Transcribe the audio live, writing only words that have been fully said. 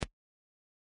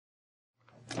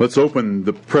Let's open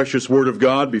the precious Word of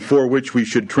God before which we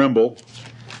should tremble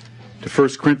to 1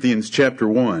 Corinthians chapter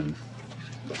 1.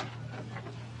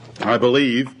 I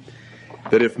believe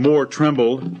that if more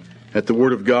trembled at the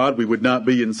Word of God, we would not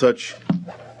be in such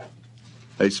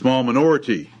a small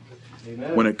minority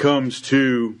Amen. when it comes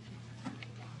to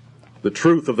the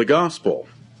truth of the gospel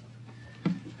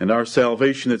and our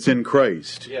salvation that's in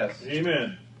Christ. Yes.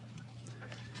 Amen.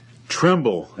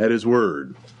 Tremble at His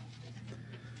Word.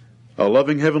 A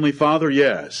loving Heavenly Father,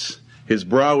 yes. His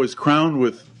brow is crowned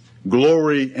with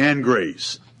glory and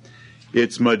grace.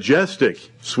 It's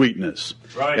majestic sweetness,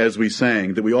 Right. as we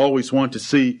sang, that we always want to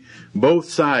see both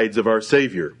sides of our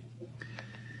Savior.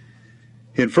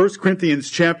 In 1 Corinthians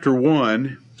chapter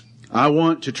 1, I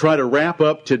want to try to wrap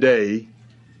up today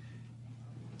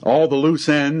all the loose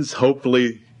ends.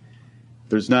 Hopefully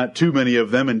there's not too many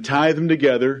of them, and tie them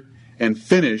together and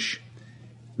finish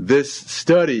this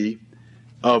study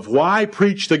of why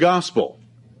preach the gospel.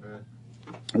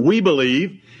 We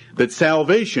believe that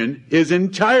salvation is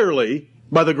entirely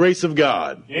by the grace of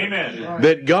God. Amen.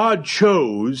 That God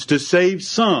chose to save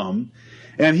some,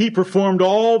 and He performed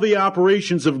all the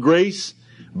operations of grace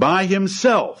by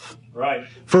Himself Right.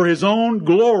 for His own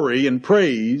glory and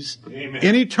praise Amen.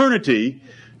 in eternity,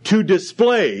 to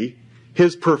display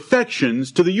His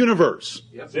perfections to the universe.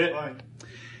 That's it.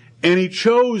 And He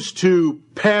chose to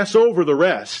pass over the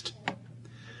rest,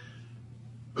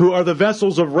 who are the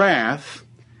vessels of wrath,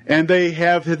 and they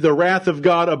have the wrath of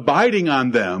God abiding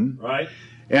on them, Right.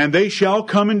 and they shall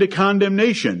come into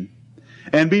condemnation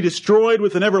and be destroyed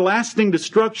with an everlasting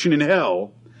destruction in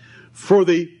hell for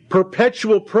the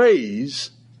perpetual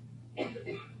praise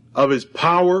of His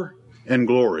power and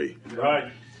glory.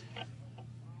 Right.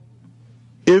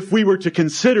 If we were to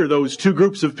consider those two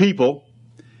groups of people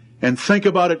and think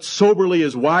about it soberly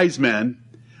as wise men,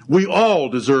 we all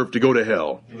deserve to go to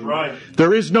hell. Right.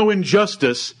 There is no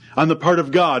injustice on the part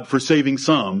of God for saving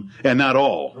some and not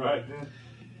all. Right.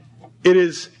 It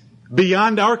is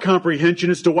beyond our comprehension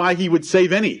as to why He would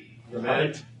save any.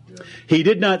 Right. He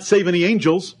did not save any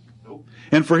angels.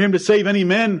 And for Him to save any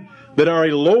men that are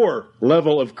a lower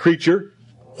level of creature,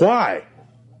 why?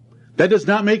 That does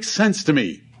not make sense to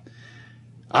me.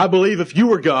 I believe if you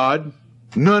were God,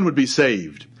 none would be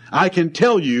saved. I can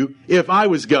tell you, if I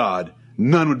was God,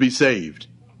 none would be saved.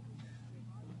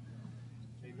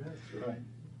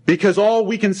 Because all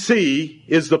we can see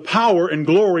is the power and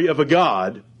glory of a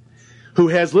God who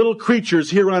has little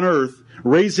creatures here on earth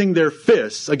raising their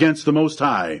fists against the Most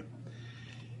High.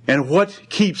 And what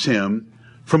keeps Him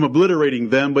from obliterating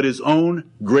them but His own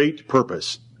great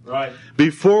purpose? Right.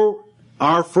 Before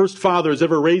our first fathers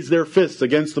ever raised their fists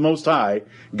against the Most High,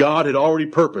 God had already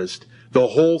purposed the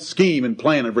whole scheme and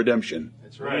plan of redemption.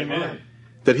 That's right. Amen.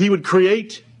 That He would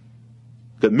create,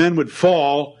 that men would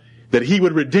fall, that He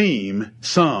would redeem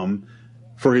some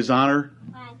for His honor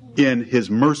in His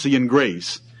mercy and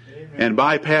grace, and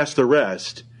bypass the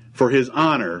rest for His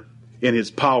honor in His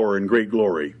power and great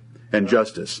glory and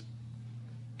justice.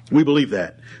 We believe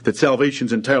that salvation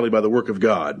is entirely by the work of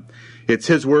God. It's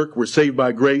His work. We're saved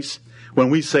by grace. When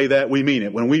we say that, we mean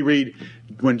it. When we read,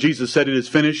 when Jesus said it is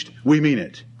finished, we mean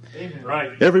it.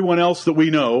 Right. Everyone else that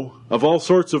we know, of all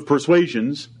sorts of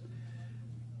persuasions,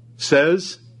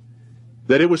 says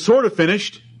that it was sort of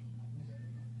finished,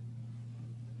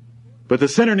 but the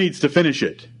sinner needs to finish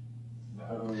it.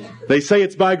 They say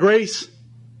it's by grace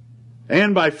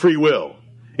and by free will.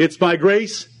 It's by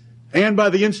grace and by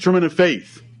the instrument of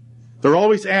faith. They're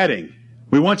always adding.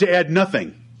 We want to add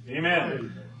nothing.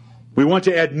 Amen. We want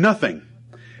to add nothing.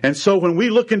 And so when we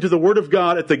look into the Word of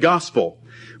God at the gospel,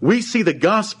 we see the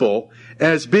gospel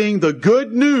as being the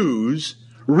good news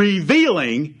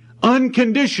revealing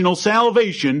unconditional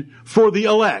salvation for the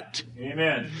elect.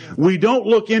 Amen. We don't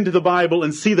look into the Bible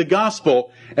and see the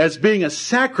gospel as being a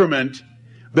sacrament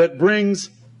that brings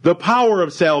the power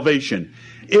of salvation.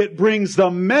 It brings the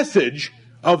message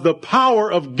of the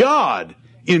power of God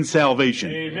in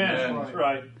salvation. Amen. That's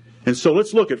right. And so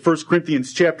let's look at 1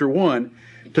 Corinthians chapter 1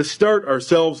 to start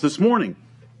ourselves this morning.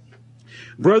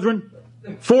 Brethren,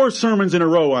 4 sermons in a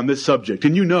row on this subject,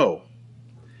 and you know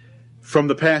from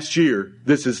the past year,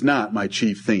 this is not my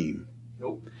chief theme.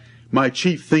 Nope. My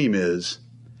chief theme is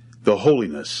the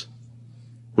holiness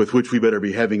with which we better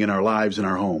be having in our lives and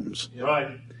our homes.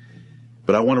 Right.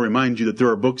 But I want to remind you that there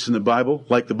are books in the Bible,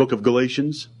 like the book of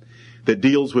Galatians, that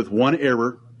deals with one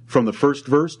error from the first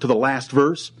verse to the last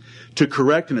verse to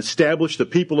correct and establish the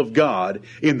people of God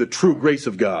in the true grace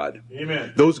of God.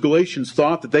 Amen. Those Galatians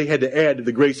thought that they had to add to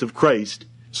the grace of Christ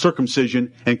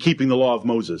circumcision and keeping the law of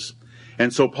Moses.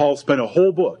 And so Paul spent a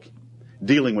whole book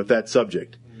dealing with that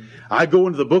subject. I go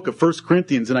into the book of 1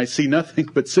 Corinthians and I see nothing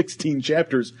but 16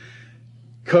 chapters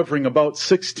covering about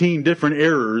 16 different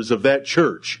errors of that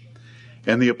church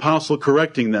and the apostle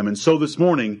correcting them. And so this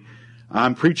morning,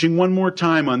 I'm preaching one more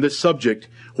time on this subject,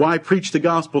 why I preach the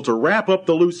gospel, to wrap up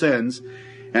the loose ends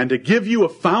and to give you a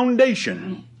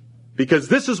foundation, because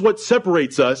this is what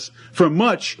separates us from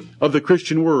much of the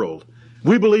Christian world.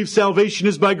 We believe salvation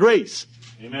is by grace.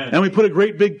 Amen. And we put a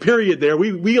great big period there.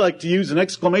 We like to use an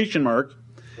exclamation mark.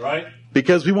 Right.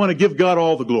 Because we want to give God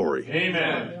all the glory.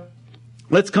 Amen.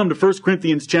 Let's come to 1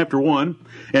 Corinthians chapter 1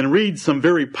 and read some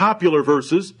very popular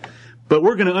verses, but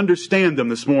we're going to understand them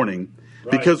this morning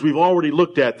because we've already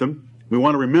looked at them. We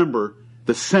want to remember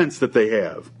the sense that they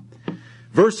have.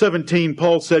 Verse 17,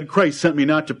 Paul said, Christ sent me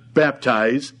not to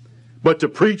baptize, but to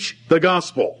preach the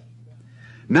gospel,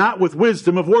 not with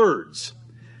wisdom of words,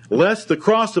 lest the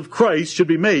cross of Christ should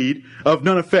be made of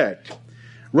none effect.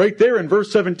 Right there in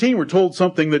verse 17, we're told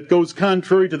something that goes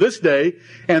contrary to this day,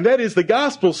 and that is the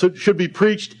gospel should be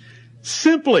preached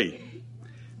simply,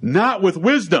 not with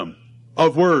wisdom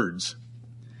of words.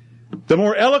 The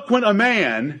more eloquent a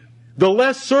man, the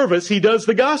less service he does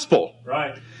the gospel.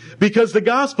 Right. Because the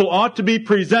gospel ought to be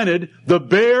presented the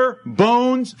bare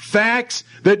bones facts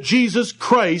that Jesus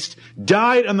Christ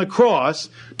died on the cross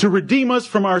to redeem us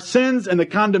from our sins and the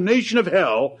condemnation of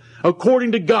hell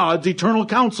according to God's eternal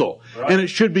counsel. Right. And it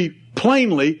should be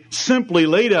plainly, simply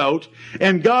laid out,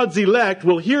 and God's elect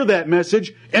will hear that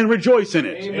message and rejoice in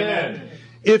it. Amen.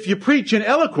 If you preach in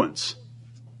eloquence,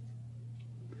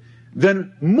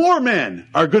 then more men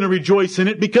are going to rejoice in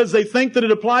it because they think that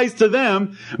it applies to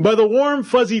them by the warm,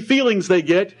 fuzzy feelings they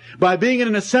get by being in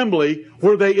an assembly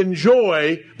where they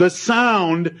enjoy the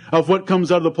sound of what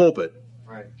comes out of the pulpit.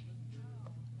 Right.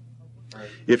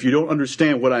 If you don't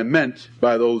understand what I meant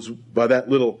by that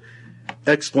little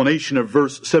explanation of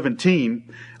verse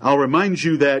 17, I'll remind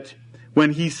you that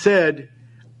when he said,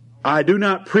 I do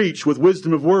not preach with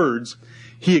wisdom of words,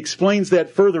 he explains that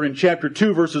further in chapter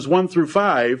 2, verses 1 through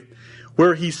 5,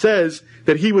 where he says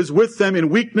that he was with them in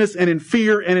weakness and in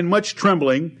fear and in much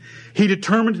trembling. He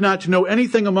determined not to know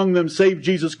anything among them save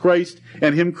Jesus Christ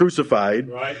and him crucified.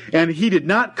 Right. And he did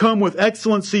not come with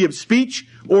excellency of speech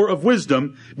or of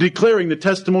wisdom, declaring the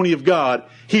testimony of God.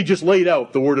 He just laid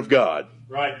out the word of God.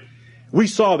 Right. We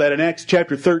saw that in Acts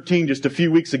chapter 13 just a few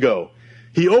weeks ago.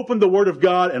 He opened the word of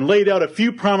God and laid out a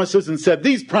few promises and said,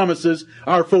 these promises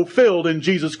are fulfilled in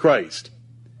Jesus Christ.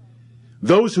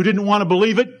 Those who didn't want to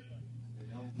believe it,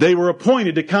 they were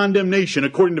appointed to condemnation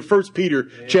according to 1 Peter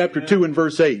chapter 2 and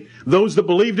verse 8. Those that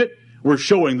believed it were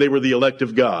showing they were the elect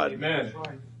of God. Amen.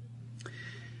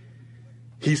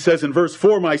 He says in verse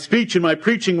 4, my speech and my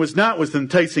preaching was not with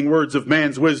enticing words of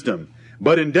man's wisdom,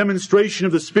 but in demonstration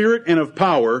of the Spirit and of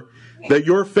power, that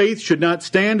your faith should not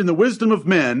stand in the wisdom of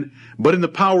men, but in the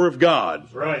power of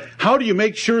God. Right. How do you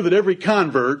make sure that every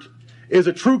convert is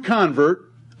a true convert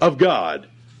of God?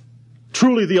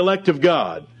 Truly the elect of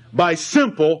God. By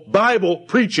simple Bible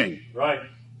preaching. Right.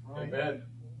 Amen.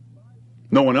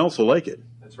 No one else will like it.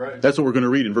 That's right. That's what we're going to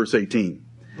read in verse 18.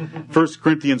 1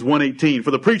 Corinthians 1:18.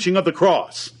 For the preaching of the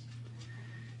cross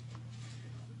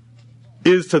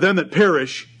is to them that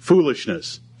perish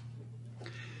foolishness.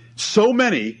 So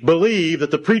many believe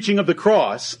that the preaching of the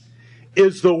cross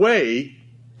is the way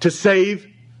to save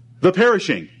the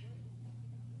perishing.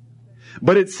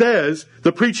 But it says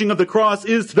the preaching of the cross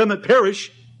is to them that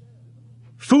perish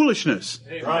foolishness.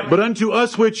 Right. But unto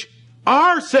us which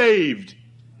are saved,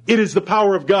 it is the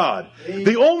power of God.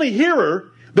 The only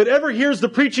hearer that ever hears the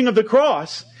preaching of the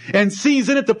cross and sees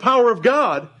in it the power of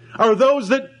God are those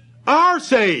that are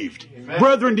saved. Amen.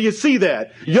 Brethren, do you see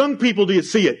that? Young people, do you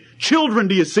see it? Children,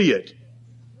 do you see it?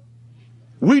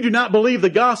 We do not believe the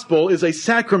gospel is a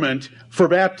sacrament for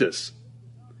Baptists.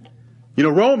 You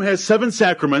know, Rome has 7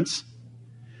 sacraments.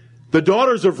 The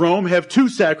daughters of Rome have 2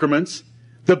 sacraments.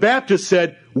 The Baptists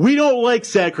said, we don't like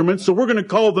sacraments, so we're going to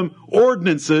call them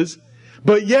ordinances.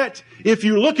 But yet, if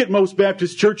you look at most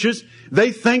Baptist churches,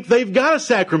 they think they've got a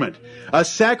sacrament. A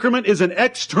sacrament is an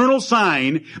external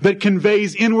sign that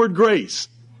conveys inward grace.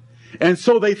 And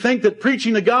so they think that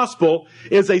preaching the gospel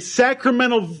is a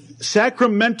sacramental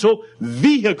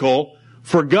vehicle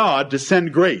for God to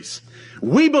send grace.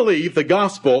 We believe the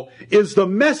gospel is the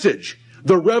message,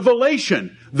 the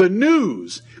revelation, the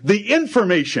news, the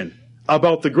information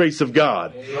about the grace of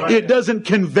God. Right. It doesn't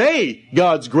convey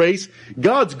God's grace.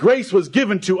 God's grace was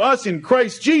given to us in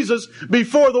Christ Jesus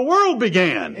before the world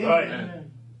began. Right.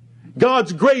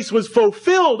 God's grace was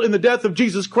fulfilled in the death of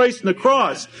Jesus Christ on the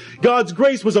cross. God's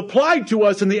grace was applied to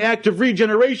us in the act of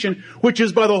regeneration, which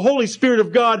is by the Holy Spirit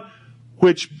of God,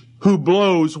 which who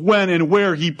blows when and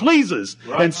where he pleases.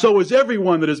 Right. And so is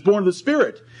everyone that is born of the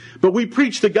Spirit. But we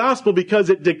preach the gospel because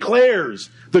it declares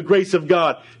the grace of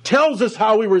God, tells us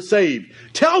how we were saved,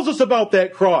 tells us about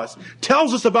that cross,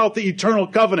 tells us about the eternal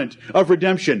covenant of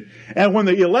redemption. And when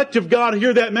the elect of God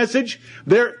hear that message,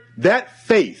 that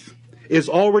faith is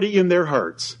already in their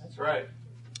hearts. That's right.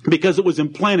 Because it was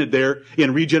implanted there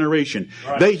in regeneration.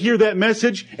 Right. They hear that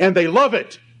message and they love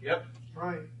it. Yep.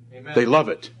 Right. Amen. They love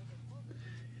it.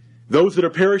 Those that are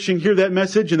perishing hear that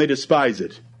message and they despise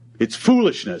it. It's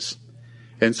foolishness.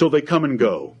 And so they come and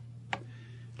go.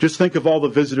 Just think of all the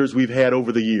visitors we've had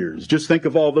over the years. Just think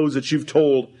of all those that you've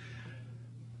told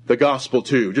the gospel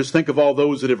to. Just think of all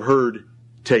those that have heard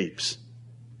tapes.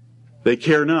 They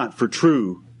care not for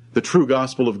the true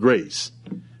gospel of grace,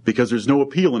 because there's no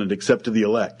appeal in it except to the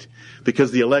elect.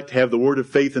 Because the elect have the word of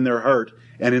faith in their heart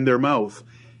and in their mouth.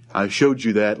 I showed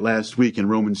you that last week in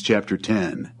Romans chapter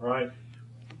 10. Right.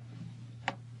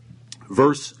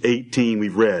 Verse 18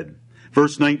 we've read.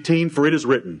 Verse 19, for it is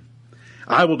written,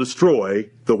 I will destroy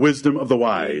the wisdom of the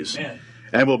wise, Amen.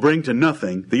 and will bring to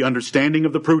nothing the understanding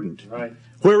of the prudent. Right.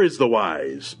 Where is the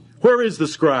wise? Where is the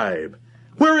scribe?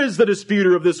 Where is the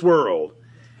disputer of this world?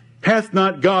 Hath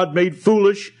not God made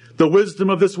foolish the wisdom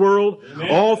of this world?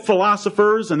 Amen. All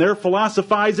philosophers and their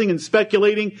philosophizing and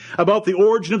speculating about the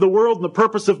origin of the world and the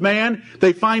purpose of man,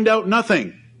 they find out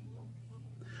nothing.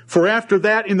 For after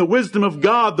that, in the wisdom of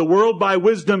God, the world by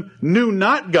wisdom knew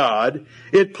not God.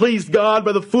 It pleased God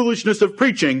by the foolishness of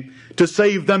preaching to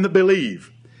save them that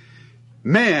believe.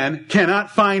 Man cannot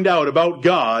find out about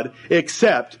God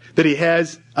except that he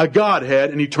has a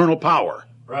Godhead and eternal power.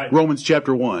 Right. Romans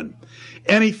chapter 1.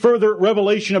 Any further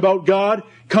revelation about God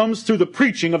comes through the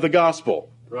preaching of the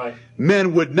gospel. Right.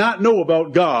 Men would not know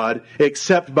about God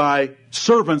except by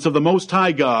servants of the Most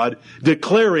High God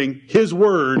declaring His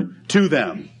word to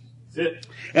them. That's it.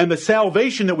 And the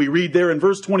salvation that we read there in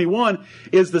verse 21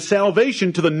 is the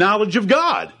salvation to the knowledge of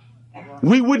God.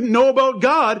 We wouldn't know about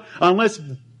God unless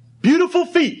beautiful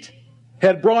feet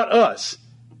had brought us,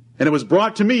 and it was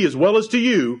brought to me as well as to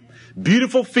you,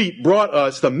 beautiful feet brought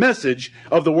us the message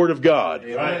of the Word of God.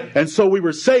 Right. And so we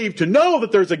were saved to know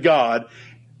that there's a God,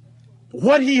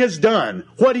 what He has done,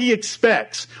 what He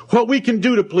expects, what we can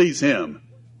do to please Him,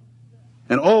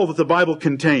 and all that the Bible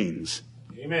contains.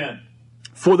 Amen.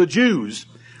 For the Jews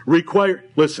require,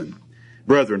 listen,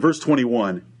 brethren, verse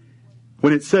 21,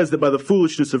 when it says that by the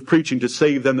foolishness of preaching to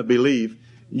save them that believe,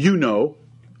 you know,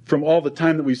 from all the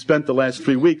time that we've spent the last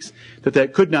 3 weeks,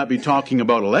 that could not be talking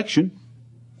about election.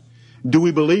 Do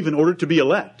we believe in order to be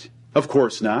elect? Of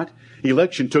course not.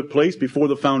 Election took place before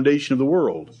the foundation of the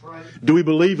world. Right. Do we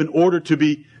believe in order to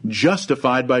be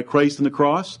justified by Christ on the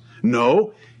cross?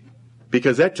 No,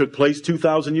 because that took place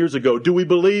 2,000 years ago. Do we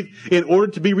believe in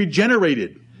order to be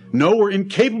regenerated? No, we're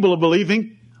incapable of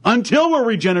believing until we're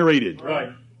regenerated.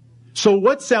 Right. So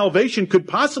what salvation could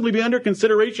possibly be under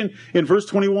consideration in verse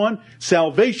 21?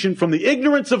 Salvation from the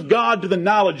ignorance of God to the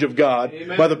knowledge of God.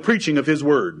 Amen. By the preaching of His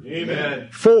word. Amen.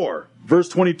 4, verse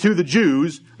 22, the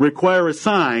Jews require a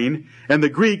sign and the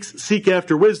Greeks seek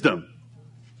after wisdom.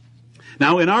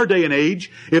 Now, in our day and age,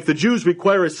 if the Jews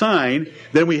require a sign,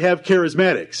 then we have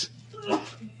charismatics.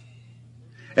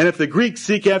 And if the Greeks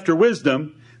seek after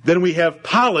wisdom, then we have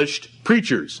polished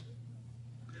preachers.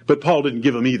 But Paul didn't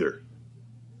give them either.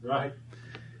 Right.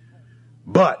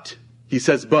 But, he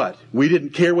says, but, we didn't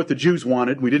care what the Jews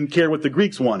wanted. We didn't care what the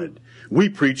Greeks wanted. We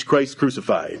preached Christ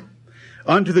crucified.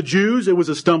 Unto the Jews it was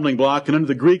a stumbling block, and unto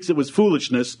the Greeks it was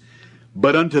foolishness.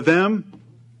 But unto them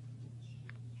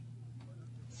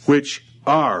which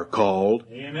are called,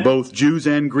 Amen. both Jews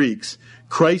and Greeks,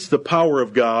 Christ the power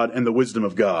of God and the wisdom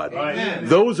of God. Amen.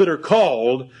 Those that are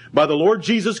called by the Lord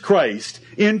Jesus Christ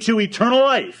into eternal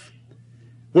life,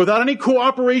 without any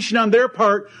cooperation on their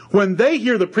part, when they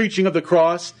hear the preaching of the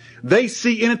cross, they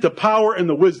see in it the power and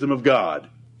the wisdom of God.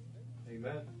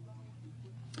 Amen.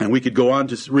 And we could go on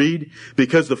to read,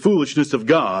 because the foolishness of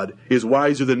God is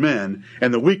wiser than men,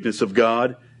 and the weakness of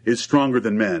God is stronger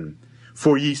than men.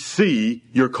 For ye see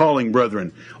your calling,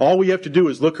 brethren. All we have to do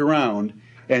is look around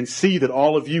and see that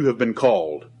all of you have been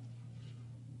called.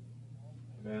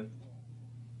 Amen.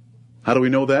 How do we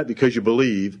know that? Because you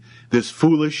believe this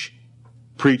foolish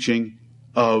preaching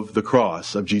of the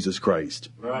cross of Jesus Christ.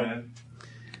 Right.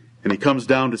 And he comes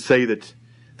down to say that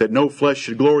no flesh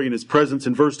should glory in his presence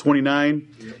in verse 29.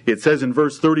 It says in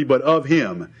verse 30, but of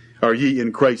him are ye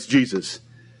in Christ Jesus.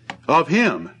 Of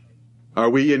him are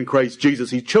we in Christ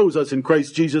Jesus. He chose us in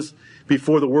Christ Jesus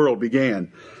before the world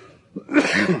began.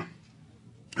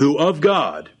 Who of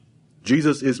God,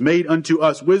 Jesus is made unto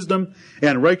us wisdom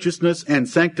and righteousness and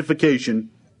sanctification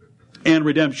and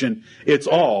redemption. It's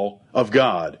all of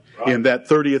God. In that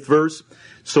 30th verse,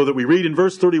 so that we read in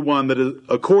verse 31 that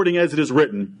according as it is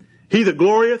written, he that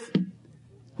glorieth,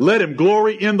 let him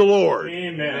glory in the Lord.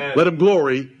 Amen. Let him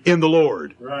glory in the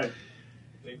Lord. Right.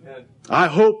 Amen. I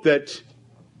hope that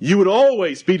you would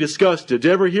always be disgusted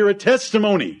to ever hear a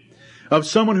testimony of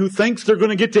someone who thinks they're going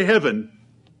to get to heaven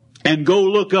and go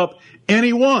look up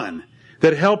anyone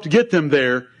that helped get them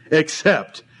there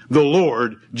except the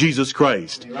Lord Jesus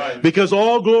Christ. Right. Because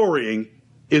all glorying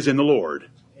is in the Lord.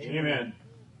 Amen.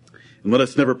 And let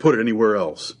us never put it anywhere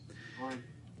else.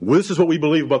 Well, this is what we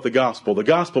believe about the gospel. The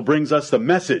gospel brings us the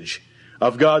message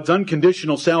of God's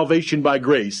unconditional salvation by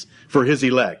grace for his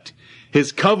elect.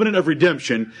 His covenant of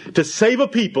redemption to save a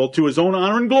people to his own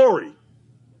honor and glory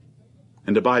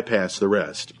and to bypass the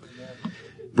rest.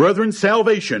 Brethren,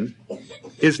 salvation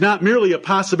is not merely a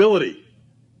possibility.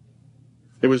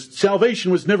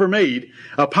 Salvation was never made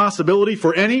a possibility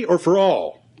for any or for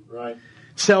all. Right.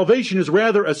 Salvation is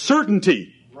rather a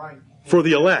certainty for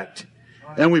the elect.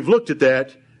 And we've looked at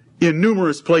that in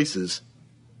numerous places.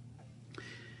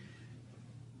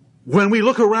 When we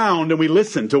look around and we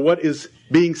listen to what is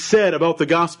being said about the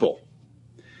gospel,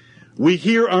 we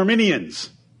hear Arminians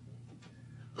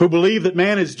who believe that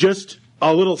man is just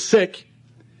a little sick,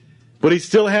 but he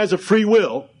still has a free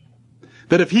will,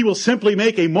 that if he will simply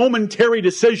make a momentary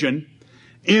decision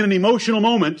in an emotional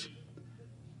moment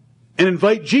and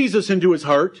invite Jesus into his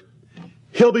heart,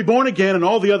 he'll be born again and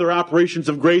all the other operations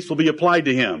of grace will be applied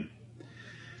to him.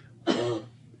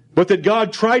 But that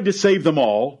God tried to save them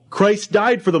all, Christ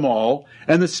died for them all,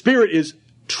 and the Spirit is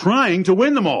trying to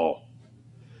win them all.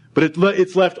 But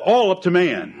it's left all up to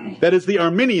man. That is the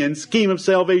Arminian scheme of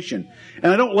salvation.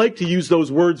 And I don't like to use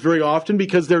those words very often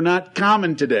because they're not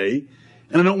common today,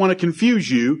 and I don't want to confuse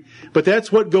you, but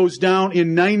that's what goes down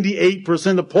in 98%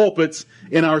 of the pulpits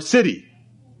in our city.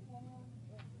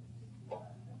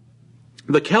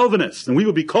 The Calvinists, and we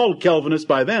would be called Calvinists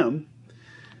by them,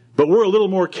 but we're a little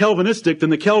more Calvinistic than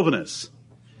the Calvinists.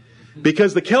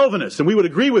 Because the Calvinists, and we would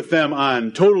agree with them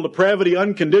on total depravity,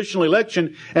 unconditional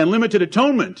election, and limited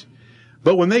atonement.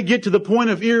 But when they get to the point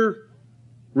of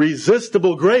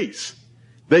irresistible grace,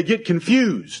 they get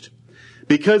confused.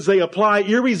 Because they apply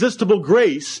irresistible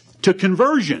grace to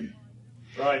conversion.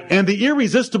 Right. And the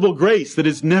irresistible grace that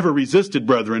is never resisted,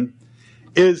 brethren,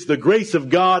 is the grace of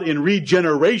God in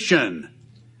regeneration.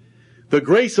 The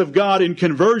grace of God in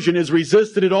conversion is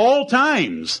resisted at all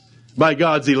times by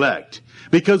God's elect.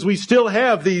 Because we still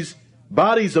have these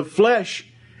bodies of flesh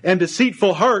and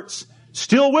deceitful hearts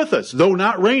still with us, though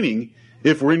not reigning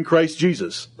if we're in Christ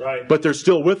Jesus. Right. But they're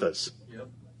still with us. Yep.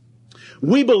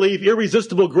 We believe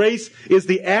irresistible grace is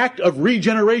the act of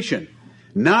regeneration,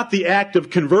 not the act of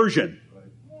conversion.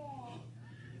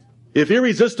 If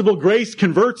irresistible grace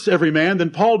converts every man, then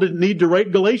Paul didn't need to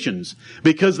write Galatians,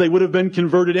 because they would have been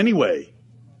converted anyway.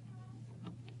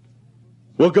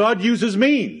 Well, God uses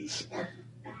means.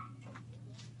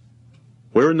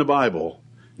 Where in the Bible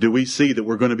do we see that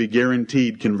we're going to be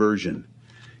guaranteed conversion?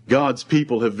 God's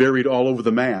people have varied all over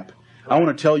the map. I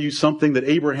want to tell you something, that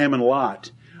Abraham and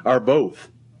Lot are both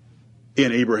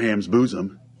in Abraham's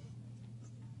bosom.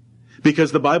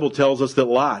 Because the Bible tells us that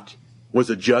Lot was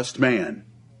a just man,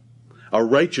 a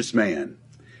righteous man,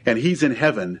 and he's in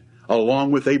heaven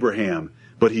along with Abraham,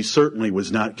 but he certainly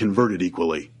was not converted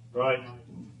equally. Right.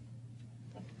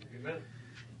 Amen.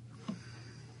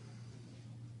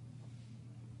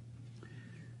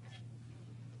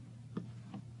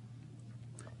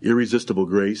 Irresistible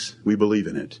grace, we believe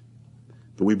in it,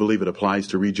 but we believe it applies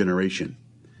to regeneration.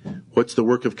 What's the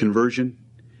work of conversion?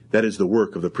 That is the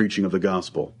work of the preaching of the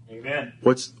gospel. Amen.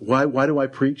 Why do I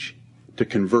preach? To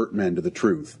convert men to the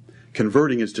truth.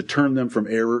 Converting is to turn them from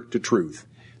error to truth.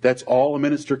 That's all a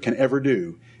minister can ever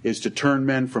do, is to turn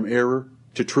men from error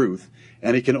to truth.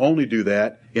 And he can only do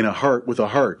that in a heart with a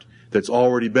heart that's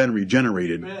already been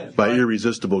regenerated by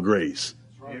irresistible grace.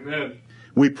 Amen.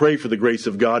 We pray for the grace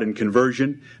of God in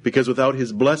conversion, because without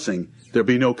his blessing, there'll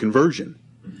be no conversion.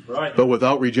 Right. But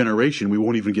without regeneration, we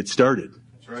won't even get started.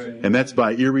 That's right. And that's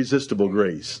by irresistible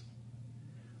grace.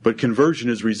 But conversion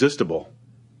is resistible,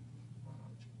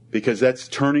 because that's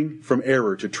turning from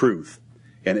error to truth.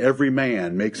 And every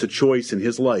man makes a choice in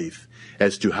his life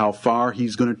as to how far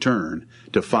he's going to turn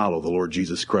to follow the Lord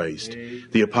Jesus Christ.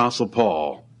 The Apostle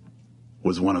Paul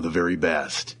was one of the very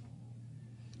best.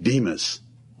 Demas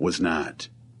was not.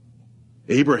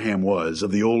 Abraham was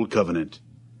of the old covenant.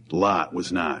 Lot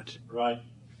was not. Right.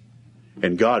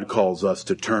 And God calls us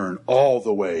to turn all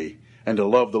the way and to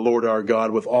love the Lord our God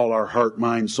with all our heart,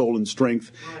 mind, soul, and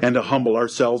strength, and to humble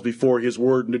ourselves before his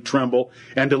word and to tremble,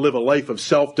 and to live a life of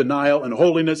self-denial and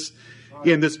holiness,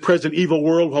 in this present evil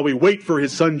world while we wait for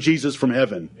His Son Jesus from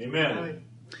heaven. Amen.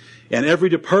 And every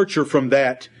departure from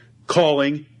that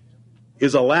calling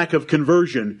is a lack of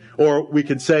conversion, or we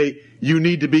could say you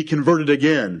need to be converted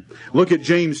again. Look at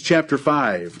James chapter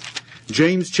 5.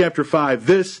 James chapter 5.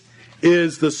 This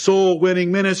is the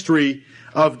soul-winning ministry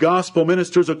of gospel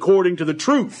ministers according to the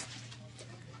truth.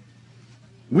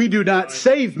 We do not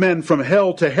save men from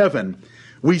hell to heaven.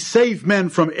 We save men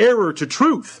from error to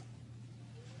truth.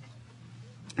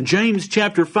 James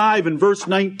chapter 5 and verse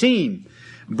 19.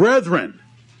 Brethren,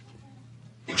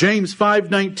 James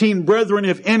 5:19, brethren,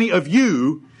 if any of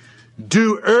you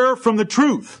do err from the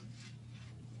truth,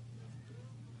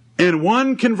 and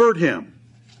one convert him,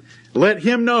 let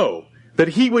him know that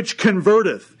he which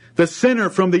converteth the sinner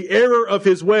from the error of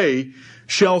his way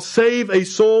shall save a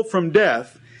soul from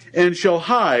death, and shall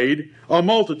hide a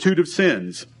multitude of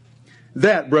sins.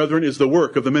 That, brethren, is the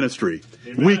work of the ministry.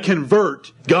 Amen. We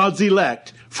convert God's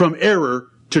elect from error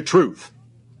to truth.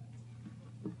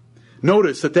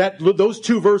 Notice that those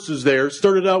two verses there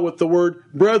started out with the word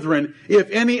brethren, if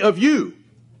any of you.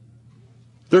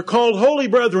 They're called holy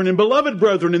brethren and beloved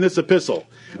brethren in this epistle.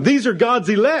 These are God's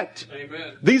elect.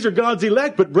 Amen. These are God's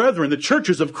elect, but brethren, the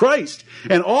churches of Christ.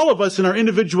 And all of us in our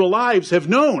individual lives have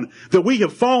known that we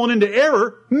have fallen into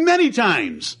error many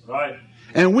times. Right.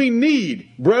 And we need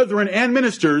brethren and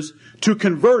ministers to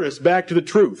convert us back to the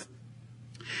truth.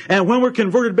 And when we're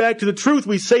converted back to the truth,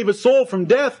 we save a soul from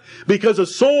death, because a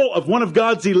soul of one of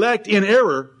God's elect in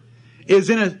error is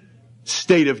in a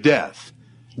state of death.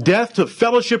 Death to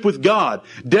fellowship with God.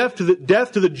 Death to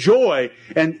the joy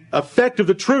and effect of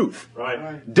the truth.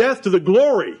 Right. Death to the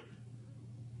glory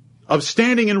of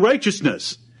standing in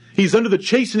righteousness. He's under the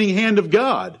chastening hand of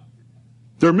God.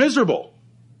 They're miserable.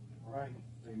 Right.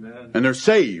 Amen. And they're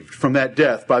saved from that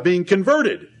death by being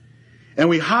converted. And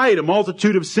we hide a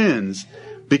multitude of sins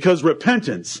because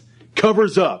repentance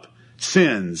covers up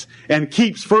sins and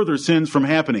keeps further sins from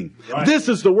happening. Right. This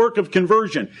is the work of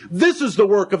conversion. This is the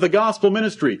work of the gospel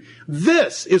ministry.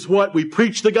 This is what we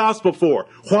preach the gospel for.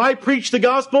 Why preach the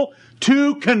gospel?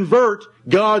 To convert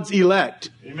God's elect.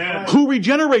 Amen. Who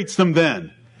regenerates them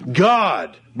then?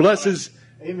 God. Bless His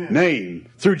Amen. name.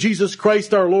 Through Jesus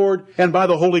Christ our Lord and by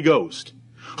the Holy Ghost.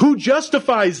 Who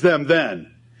justifies them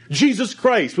then? Jesus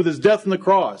Christ with His death on the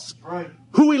cross. Right.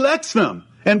 Who elects them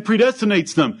and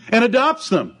predestinates them and adopts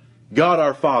them? God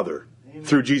our Father. Amen.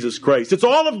 Through Jesus Christ. It's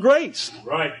all of grace.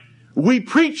 Right. We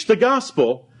preach the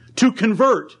gospel to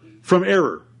convert from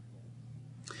error.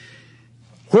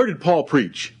 Where did Paul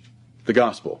preach the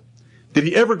gospel? Did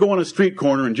he ever go on a street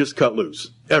corner and just cut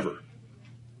loose? Ever.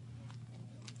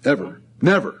 Ever.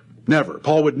 Never. Never.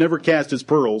 Paul would never cast his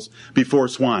pearls before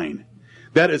swine.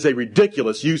 That is a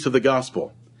ridiculous use of the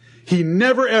gospel. He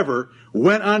never ever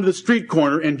went onto the street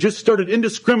corner and just started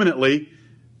indiscriminately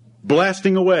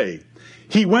blasting away.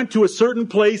 He went to a certain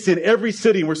place in every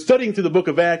city, and we're studying through the book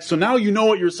of Acts, so now you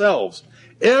know it yourselves.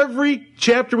 Every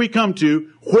chapter we come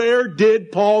to, where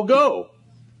did Paul go?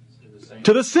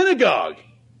 To the synagogue.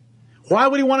 Why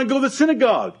would he want to go to the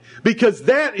synagogue? Because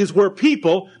that is where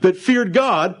people that feared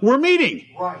God were meeting.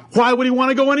 Right. Why would he want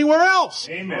to go anywhere else?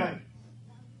 Amen.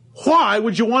 Why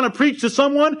would you want to preach to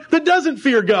someone that doesn't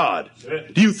fear God?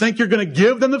 Do you think you're going to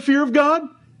give them the fear of God?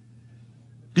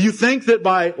 Do you think that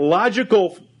by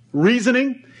logical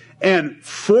reasoning and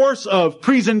force of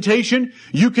presentation,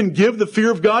 you can give the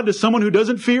fear of God to someone who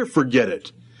doesn't fear? Forget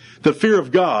it. The fear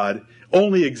of God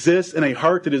only exists in a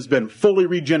heart that has been fully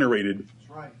regenerated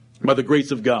Right. by the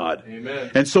grace of God.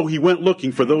 Amen. And so he went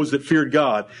looking for those that feared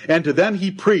God, and to them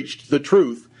he preached the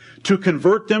truth to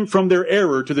convert them from their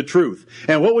error to the truth.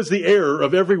 And what was the error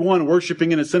of everyone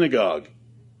worshiping in a synagogue?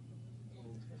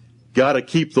 Got to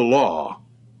keep the law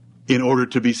in order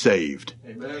to be saved.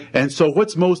 Amen. And so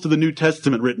what's most of the New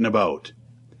Testament written about?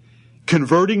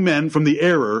 Converting men from the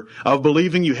error of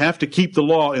believing you have to keep the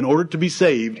law in order to be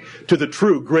saved to the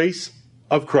true grace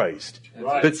of Christ.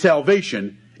 Right. That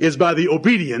salvation is by the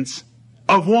obedience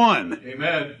of one.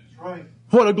 Amen. Right.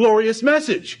 What a glorious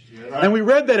message. Right. And we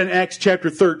read that in Acts chapter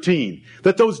 13,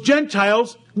 that those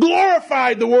Gentiles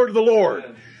glorified the word of the Lord.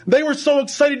 Amen. They were so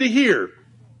excited to hear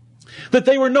that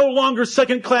they were no longer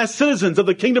second-class citizens of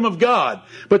the kingdom of God,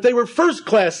 but they were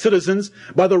first-class citizens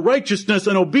by the righteousness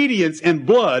and obedience and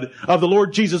blood of the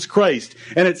Lord Jesus Christ.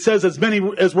 And it says, as many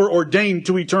as were ordained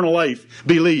to eternal life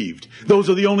believed. Those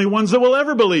are the only ones that will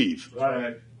ever believe.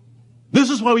 Right. This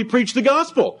is why we preach the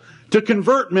gospel, to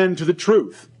convert men to the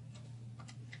truth.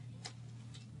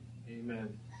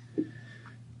 Amen.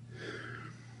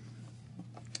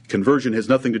 Conversion has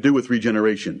nothing to do with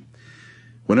regeneration.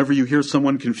 Whenever you hear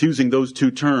someone confusing those two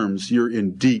terms, you're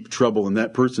in deep trouble and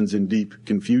that person's in deep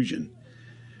confusion.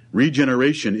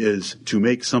 Regeneration is to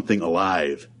make something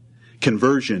alive.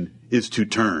 Conversion is to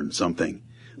turn something.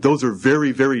 Those are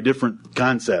very, very different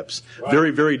concepts. Right.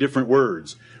 Very, very different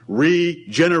words.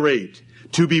 Regenerate,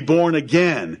 to be born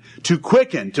again, to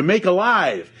quicken, to make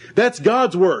alive. That's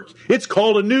God's work. It's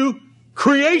called a new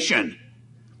creation.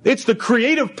 It's the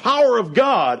creative power of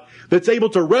God that's able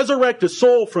to resurrect a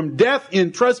soul from death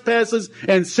in trespasses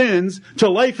and sins to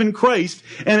life in Christ,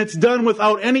 and it's done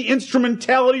without any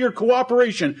instrumentality or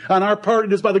cooperation on our part.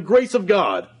 It is by the grace of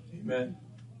God. Amen.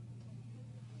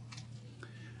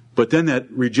 But then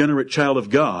that regenerate child of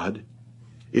God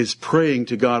is praying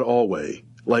to God always,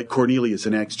 like Cornelius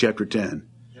in Acts chapter 10.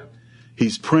 Yep.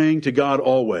 He's praying to God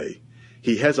always.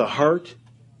 He has a heart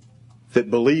that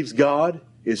believes God,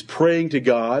 is praying to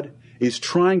God, is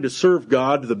trying to serve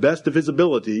God to the best of his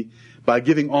ability by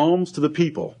giving alms to the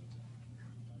people.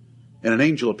 And an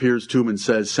angel appears to him and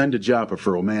says, "Send to Joppa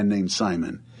for a man named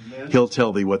Simon. Amen. He'll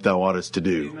tell thee what thou oughtest to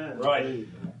do." Amen. Right.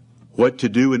 What to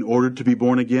do in order to be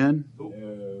born again? Nope.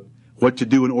 What to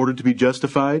do in order to be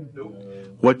justified? Nope.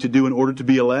 What to do in order to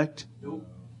be elect? Nope.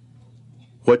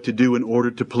 What to do in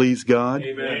order to please God?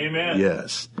 Amen. Amen.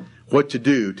 Yes. What to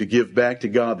do to give back to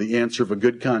God the answer of a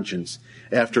good conscience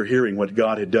after hearing what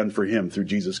God had done for him through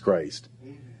Jesus Christ.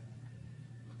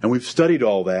 And we've studied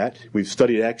all that. We've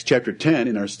studied Acts chapter 10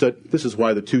 in our study. This is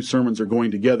why the two sermons are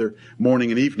going together,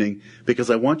 morning and evening, because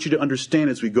I want you to understand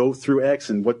as we go through Acts,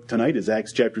 and what tonight is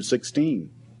Acts chapter 16.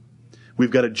 We've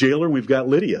got a jailer and we've got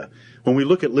Lydia. When we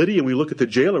look at Lydia and we look at the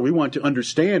jailer, we want to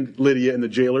understand Lydia and the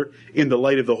jailer in the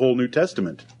light of the whole New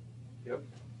Testament. Yep.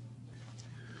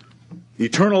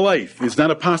 Eternal life is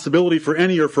not a possibility for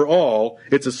any or for all.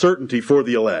 It's a certainty for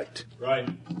the elect. Right.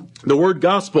 The word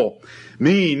gospel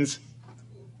means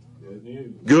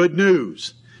good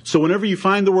news. So whenever you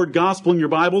find the word gospel in your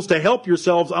Bibles, to help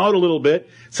yourselves out a little bit,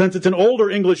 since it's an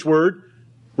older English word,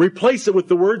 replace it with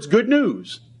the words good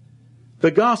news.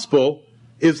 The gospel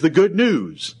is the good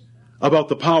news about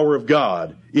the power of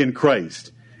God in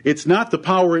Christ. It's not the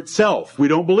power itself. We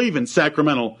don't believe in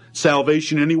sacramental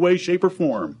salvation in any way, shape, or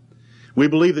form. We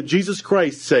believe that Jesus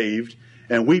Christ saved,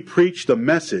 and we preach the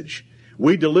message.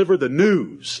 We deliver the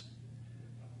news.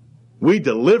 We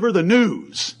deliver the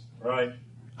news. Right.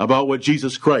 About what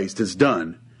Jesus Christ has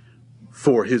done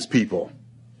for his people.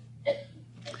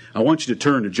 I want you to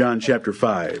turn to John chapter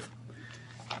 5.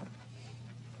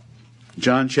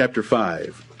 John chapter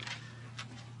 5.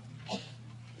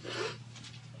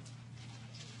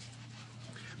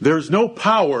 There's no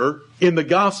power in the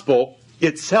gospel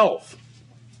itself.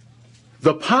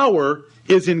 The power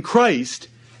is in Christ,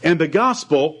 and the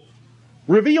gospel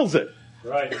reveals it.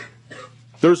 Right.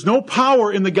 There's no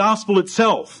power in the gospel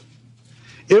itself.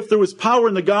 If there was power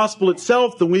in the gospel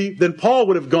itself, then Paul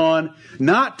would have gone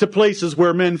not to places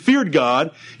where men feared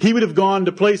God. He would have gone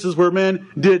to places where men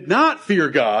did not fear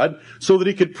God, so that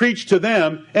he could preach to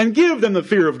them and give them the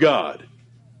fear of God.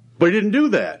 But he didn't do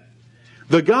that.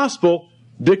 The gospel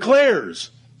declares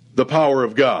the power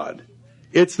of God.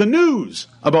 It's the news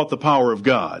about the power of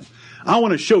God. I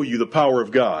want to show you the power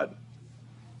of God.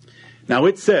 Now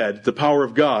it said the power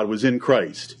of God was in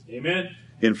Christ. Amen.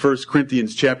 In 1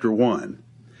 Corinthians chapter 1.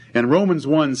 And Romans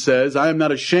 1 says, I am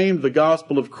not ashamed of the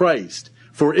gospel of Christ,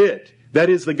 for it, that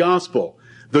is the gospel,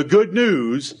 the good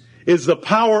news, is the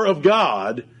power of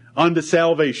God unto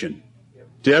salvation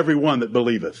to every one that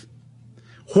believeth.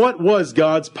 What was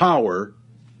God's power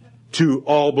to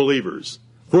all believers?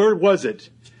 Where was it?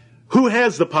 Who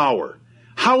has the power?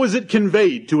 How is it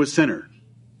conveyed to a sinner?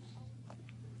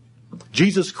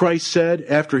 Jesus Christ said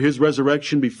after his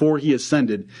resurrection, before he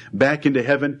ascended back into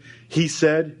heaven, he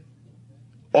said,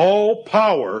 all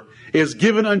power is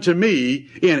given unto me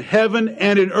in heaven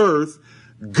and in earth.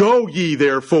 Go ye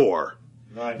therefore.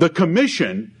 Right. The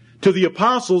commission to the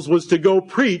apostles was to go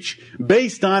preach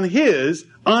based on his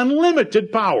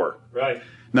unlimited power. Right.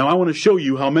 Now I want to show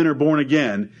you how men are born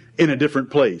again in a different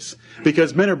place.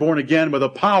 Because men are born again by the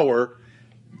power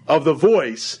of the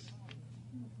voice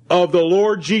of the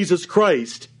Lord Jesus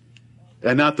Christ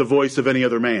and not the voice of any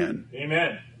other man.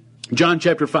 Amen. John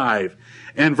chapter 5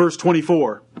 and verse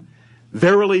 24.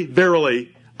 Verily,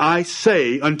 verily, I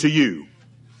say unto you,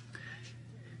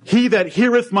 he that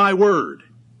heareth my word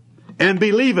and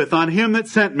believeth on him that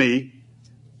sent me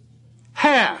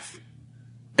hath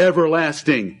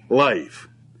everlasting life,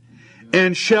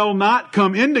 and shall not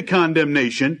come into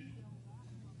condemnation,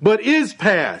 but is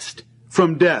passed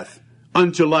from death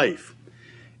unto life.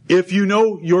 If you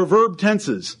know your verb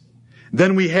tenses,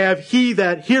 then we have he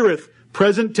that heareth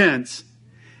present tense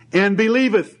and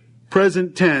believeth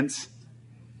present tense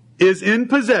is in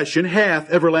possession, hath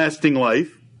everlasting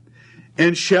life,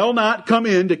 and shall not come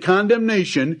into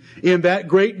condemnation in that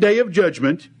great day of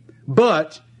judgment,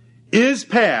 but is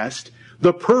past,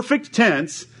 the perfect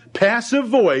tense, passive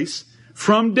voice,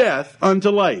 from death unto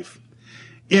life.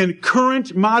 In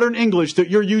current modern English that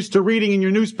you're used to reading in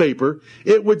your newspaper,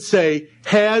 it would say,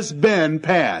 has been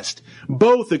passed.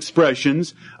 Both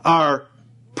expressions are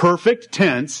perfect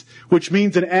tense, which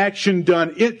means an action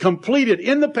done, completed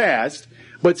in the past,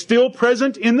 but still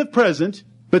present in the present,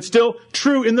 but still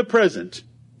true in the present.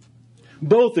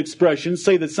 Both expressions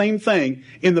say the same thing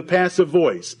in the passive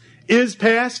voice. Is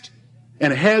past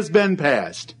and has been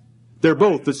passed. They're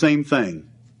both the same thing.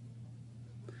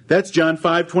 That's John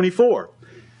 5:24.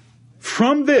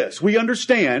 From this, we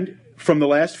understand, from the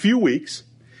last few weeks,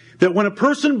 that when a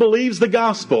person believes the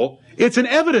gospel, it's an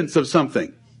evidence of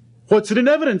something. What's it an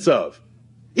evidence of?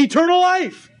 Eternal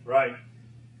life. Right.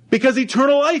 Because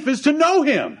eternal life is to know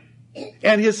Him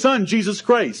and His Son, Jesus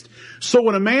Christ. So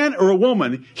when a man or a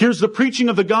woman hears the preaching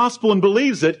of the gospel and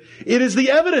believes it, it is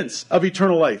the evidence of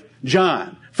eternal life.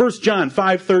 1 John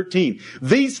 5:13.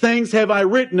 These things have I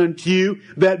written unto you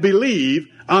that believe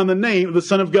on the name of the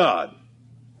Son of God,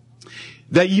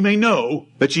 that ye may know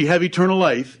that ye have eternal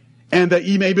life, and that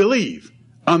ye may believe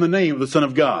on the name of the Son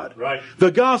of God. Right.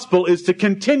 The gospel is to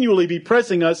continually be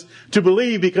pressing us to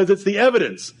believe because it's the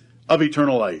evidence of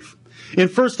eternal life. In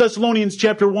 1 Thessalonians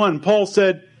chapter 1, Paul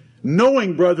said,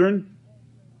 knowing, brethren,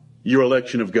 your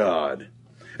election of God.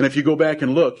 And if you go back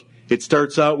and look, it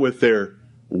starts out with their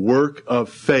work of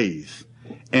faith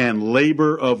and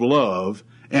labor of love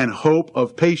and hope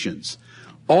of patience.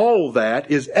 All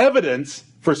that is evidence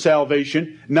for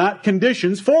salvation, not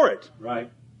conditions for it.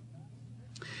 Right.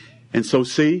 And so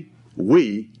see,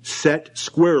 we set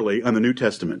squarely on the New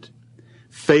Testament.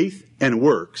 Faith and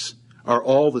works are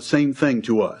all the same thing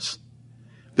to us.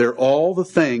 They're all the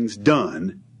things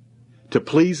done to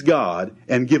please God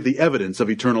and give the evidence of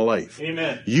eternal life.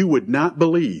 Amen. You would not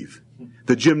believe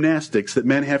the gymnastics that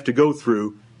men have to go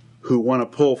through who want to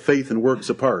pull faith and works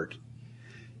apart.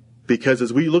 Because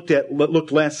as we looked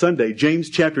last Sunday, James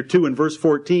chapter 2 and verse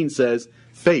 14 says,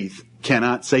 faith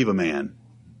cannot save a man.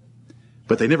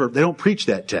 But they don't preach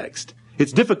that text.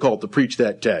 It's difficult to preach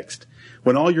that text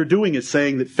when all you're doing is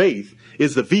saying that faith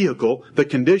is the vehicle, the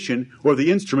condition, or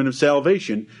the instrument of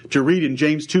salvation, to read in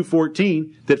James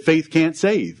 2:14 that faith can't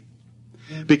save.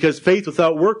 Because faith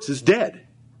without works is dead.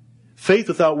 Faith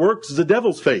without works is the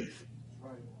devil's faith.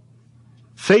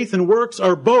 Faith and works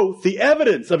are both the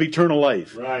evidence of eternal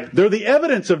life. Right. They're the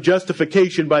evidence of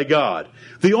justification by God.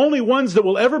 The only ones that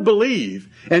will ever believe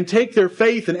and take their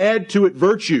faith and add to it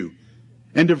virtue,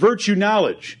 and to virtue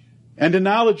knowledge, and to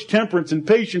knowledge temperance and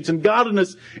patience and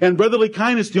godliness and brotherly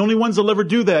kindness, the only ones that will ever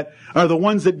do that are the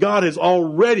ones that God has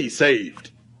already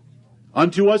saved.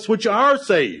 Unto us which are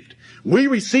saved. We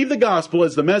receive the gospel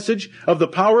as the message of the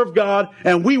power of God,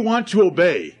 and we want to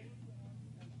obey.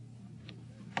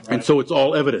 And so it's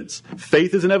all evidence.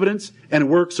 Faith is an evidence, and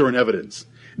works are an evidence.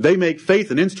 They make faith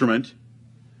an instrument,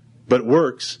 but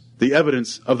works the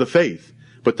evidence of the faith.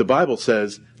 But the Bible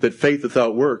says that faith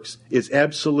without works is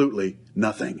absolutely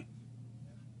nothing.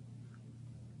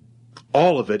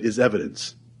 All of it is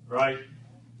evidence. Right.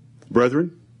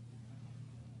 Brethren,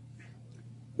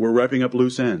 we're wrapping up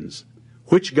loose ends.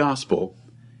 Which gospel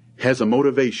has a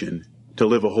motivation to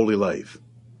live a holy life?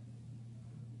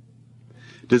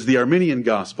 Does the Arminian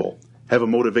gospel have a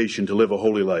motivation to live a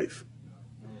holy life?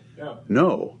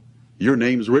 No. Your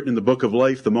name's written in the book of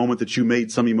life the moment that you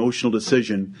made some emotional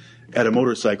decision at a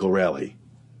motorcycle rally.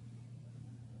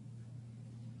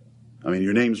 I mean,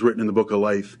 your name's written in the book of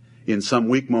life in some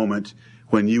weak moment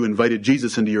when you invited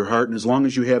Jesus into your heart, and as long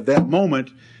as you have that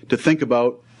moment to think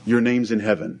about, your name's in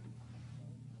heaven.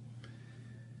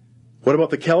 What about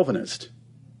the Calvinist?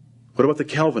 What about the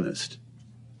Calvinist?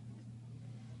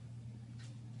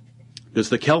 Does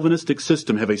the Calvinistic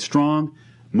system have a strong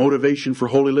motivation for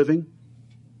holy living?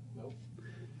 No.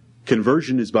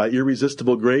 Conversion is by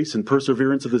irresistible grace, and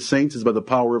perseverance of the saints is by the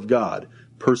power of God.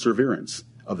 Perseverance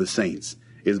of the saints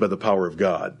is by the power of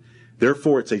God.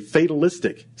 Therefore, it's a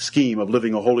fatalistic scheme of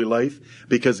living a holy life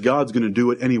because God's going to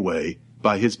do it anyway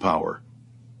by His power.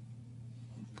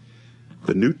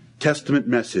 The New Testament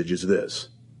message is this: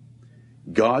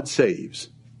 God saves.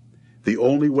 The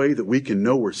only way that we can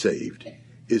know we're saved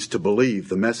is to believe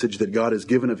the message that God has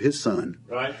given of His Son,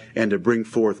 Right. and to bring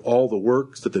forth all the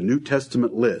works that the New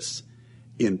Testament lists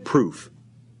in proof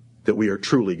that we are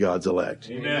truly God's elect.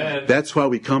 Amen. That's why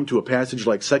we come to a passage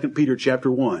like 2 Peter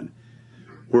chapter 1,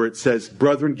 where it says,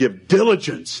 brethren, give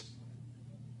diligence,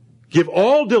 give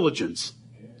all diligence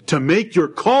to make your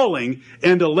calling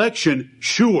and election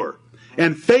sure.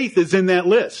 And faith is in that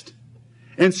list.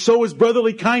 and so is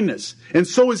brotherly kindness, and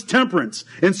so is temperance,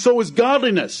 and so is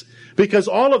godliness, because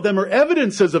all of them are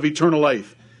evidences of eternal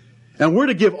life. And we're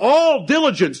to give all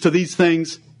diligence to these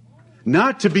things,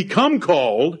 not to become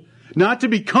called, not to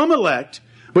become elect,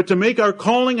 but to make our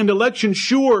calling and election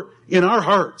sure in our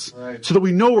hearts, Right. so that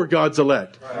we know we're God's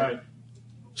elect. Right.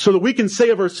 So that we can say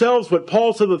of ourselves what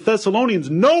Paul said to the Thessalonians,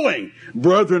 knowing,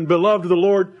 brethren, beloved of the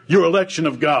Lord, your election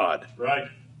of God. Right.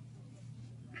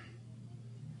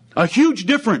 A huge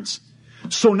difference.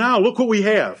 So now look what we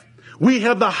have. We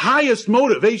have the highest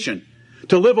motivation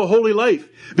to live a holy life.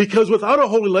 Because without a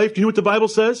holy life, do you know what the Bible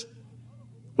says?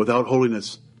 Without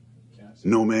holiness,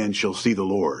 no man shall see the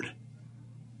Lord.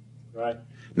 Right.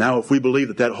 Now, if we believe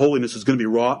that that holiness is going to be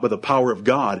wrought by the power of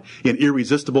God in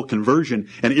irresistible conversion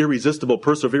and irresistible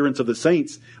perseverance of the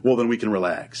saints, well, then we can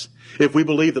relax. If we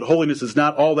believe that holiness is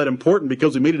not all that important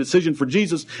because we made a decision for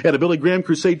Jesus at a Billy Graham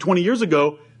crusade 20 years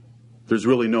ago, there's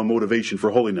really no motivation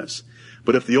for holiness.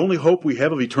 But if the only hope we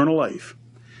have of eternal life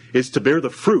is to bear the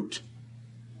fruit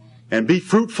and be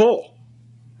fruitful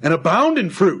and abound in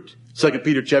fruit, 2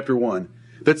 Peter chapter 1,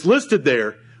 that's listed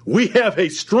there, we have a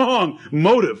strong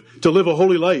motive to live a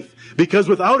holy life, because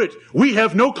without it, we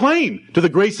have no claim to the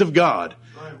grace of God.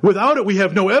 Without it, we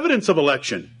have no evidence of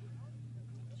election.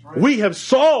 We have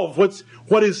solved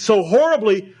what is so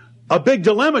horribly a big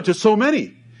dilemma to so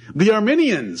many. The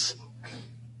Arminians,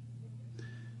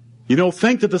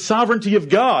 think that the sovereignty of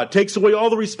God takes away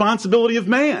all the responsibility of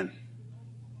man.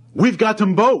 We've got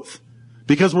them both,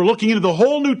 because we're looking into the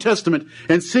whole New Testament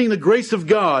and seeing the grace of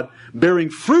God bearing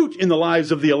fruit in the lives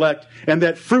of the elect, and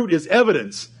that fruit is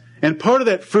evidence. And part of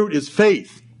that fruit is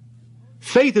faith.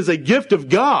 Faith is a gift of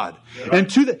God.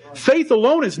 And faith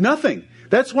alone is nothing.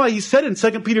 That's why he said in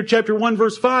 2 Peter chapter 1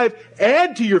 verse 5,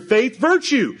 add to your faith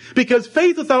virtue, because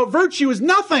faith without virtue is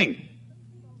nothing.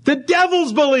 The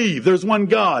devils believe there's one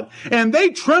God, and they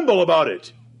tremble about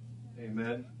it.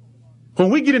 Amen. When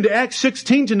we get into Acts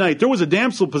 16 tonight, there was a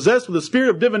damsel possessed with a spirit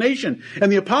of divination, and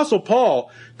the Apostle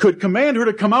Paul could command her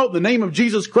to come out in the name of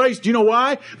Jesus Christ. Do you know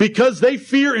why? Because they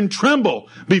fear and tremble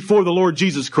before the Lord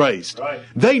Jesus Christ. Right.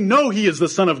 They know He is the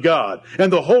Son of God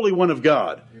and the Holy One of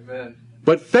God. Amen.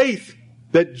 But faith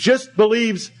that just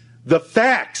believes the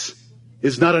facts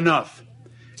is not enough.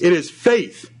 It is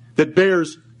faith that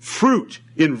bears fruit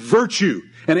in virtue,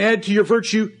 and add to your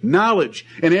virtue knowledge,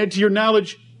 and add to your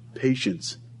knowledge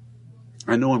patience.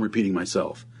 I know I'm repeating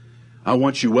myself. I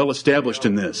want you well established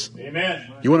in this.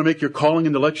 Amen. You want to make your calling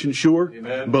and election sure?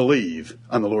 Amen. Believe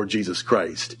on the Lord Jesus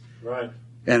Christ. Right.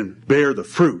 And bear the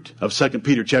fruit of 2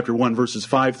 Peter chapter 1 verses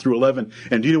 5 through 11.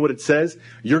 And do you know what it says?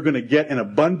 You're going to get an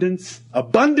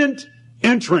abundant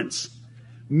entrance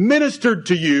ministered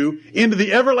to you into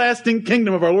the everlasting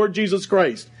kingdom of our Lord Jesus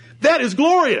Christ. That is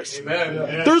glorious.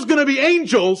 Amen. There's going to be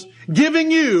angels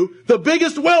giving you the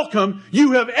biggest welcome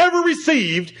you have ever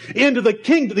received into the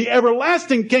kingdom, the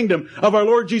everlasting kingdom of our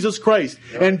Lord Jesus Christ.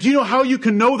 And do you know how you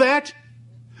can know that?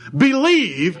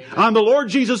 Believe on the Lord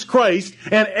Jesus Christ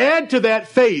and add to that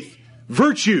faith,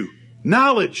 virtue,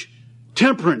 knowledge,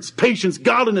 temperance, patience,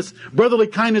 godliness, brotherly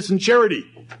kindness, and charity.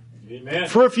 Amen.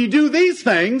 For if you do these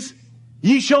things,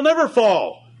 ye shall never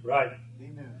fall. Right.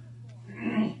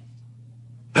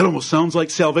 That almost sounds like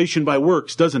salvation by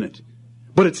works, doesn't it?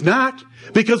 But it's not,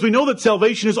 because we know that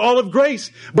salvation is all of grace.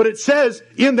 But it says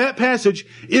in that passage,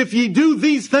 if ye do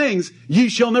these things, ye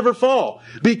shall never fall.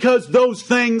 Because those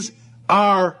things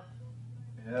are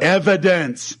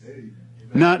evidence,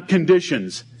 not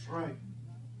conditions. That's right.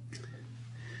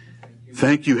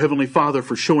 Thank you, Heavenly Father,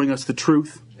 for showing us the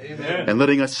truth Amen. and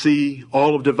letting us see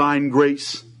all of divine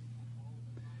grace.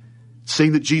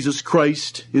 Seeing that Jesus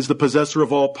Christ is the possessor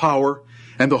of all power,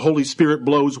 and the Holy Spirit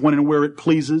blows when and where it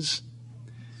pleases,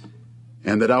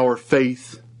 and that our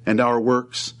faith and our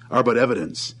works are but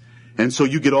evidence. And so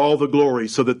you get all the glory,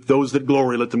 so that those that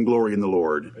glory, let them glory in the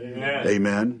Lord. Amen.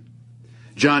 Amen.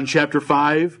 John chapter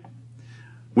 5.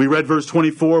 We read verse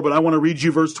 24, but I want to read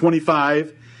you verse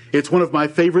 25. It's one of my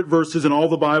favorite verses in all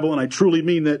the Bible, and I truly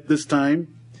mean that this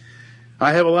time.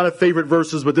 I have a lot of favorite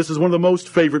verses, but this is one of the most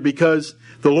favorite, because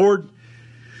the Lord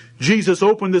Jesus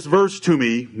opened this verse to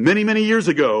me many, many years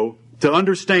ago to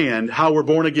understand how we're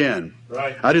born again.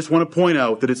 Right. I just want to point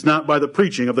out that it's not by the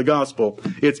preaching of the gospel,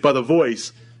 it's by the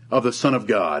voice of the Son of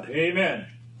God. Amen.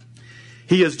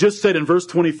 He has just said in verse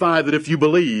 25 that if you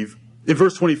believe, in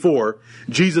verse 24,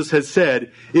 Jesus has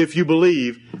said, if you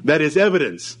believe, that is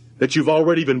evidence that you've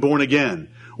already been born again.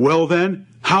 Well then,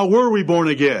 how were we born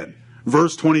again?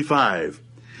 Verse 25,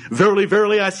 verily,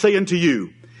 verily, I say unto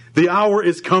you, the hour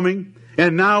is coming,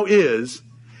 and now is,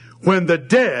 when the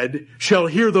dead shall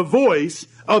hear the voice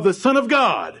of the Son of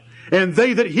God, and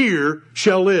they that hear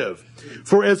shall live.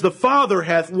 For as the Father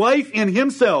hath life in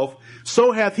himself,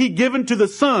 so hath he given to the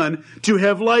Son to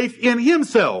have life in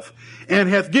himself, and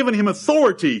hath given him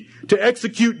authority to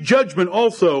execute judgment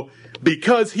also,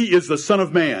 because he is the Son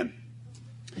of Man.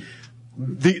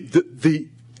 The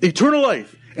eternal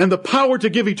life and the power to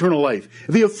give eternal life,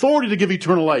 the authority to give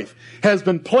eternal life, has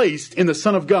been placed in the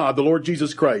Son of God, the Lord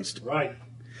Jesus Christ. Right.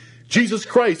 Jesus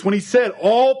Christ, when he said,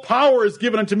 all power is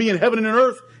given unto me in heaven and in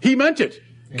earth, he meant it.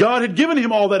 God had given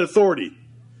him all that authority.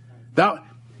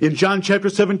 In John chapter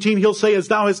 17, he'll say, as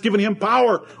thou hast given him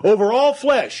power over all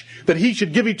flesh, that he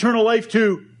should give eternal life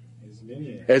to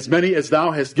as many as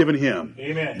thou hast given him.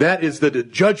 Amen. That is the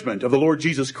judgment of the Lord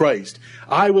Jesus Christ.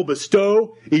 I will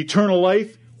bestow eternal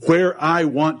life where I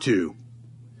want to.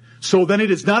 So then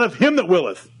it is not of him that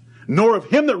willeth, nor of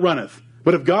him that runneth,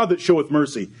 but of God that showeth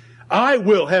mercy. I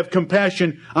will have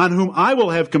compassion on whom I will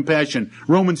have compassion.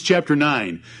 Romans chapter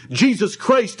 9. Jesus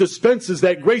Christ dispenses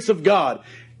that grace of God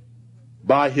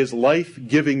by his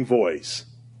life-giving voice.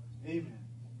 Amen.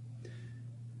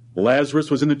 Lazarus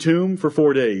was in the tomb for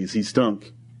 4 days. He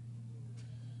stunk.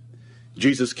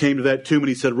 Jesus came to that tomb and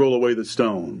he said, roll away the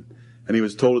stone. And he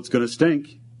was told it's going to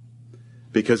stink,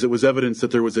 because it was evidence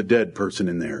that there was a dead person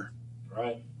in there.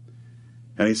 Right.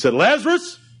 And he said,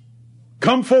 Lazarus,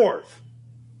 come forth.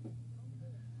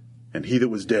 And he that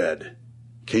was dead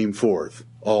came forth,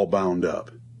 all bound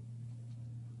up.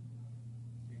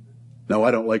 Now,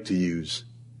 I don't like to use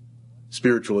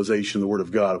spiritualization of the Word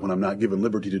of God when I'm not given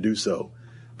liberty to do so.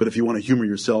 But if you want to humor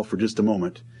yourself for just a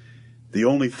moment, the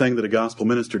only thing that a gospel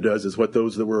minister does is what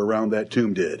those that were around that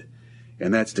tomb did.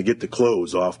 And that's to get the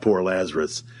clothes off poor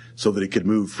Lazarus so that he could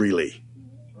move freely.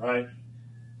 Right.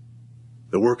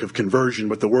 The work of conversion,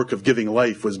 but the work of giving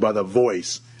life was by the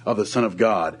voice of the Son of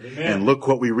God. Amen. And look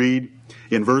what we read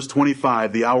in verse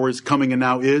 25. The hour is coming and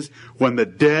now is when the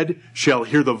dead shall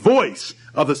hear the voice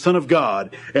of the Son of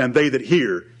God, and they that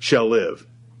hear shall live.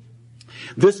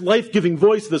 This life-giving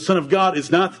voice of the Son of God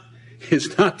is not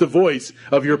the voice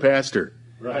of your pastor.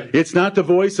 Right. It's not the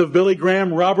voice of Billy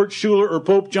Graham, Robert Schuller, or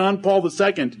Pope John Paul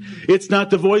II. It's not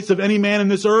the voice of any man in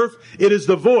this earth. It is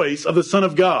the voice of the Son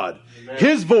of God. Amen.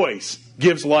 His voice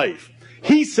gives life.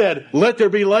 He said, let there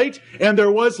be light, and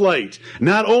there was light.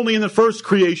 Not only in the first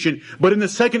creation, but in the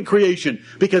second creation.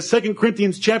 Because 2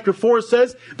 Corinthians chapter 4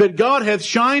 says that God hath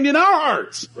shined in our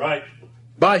hearts. Right.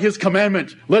 By his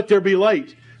commandment, let there be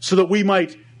light, so that we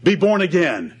might be born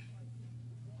again.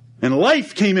 And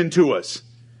life came into us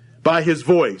by his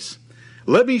voice.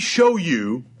 Let me show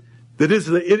you that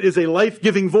it is a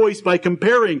life-giving voice by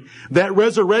comparing that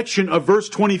resurrection of verse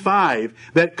 25,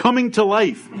 that coming to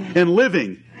life and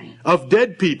living of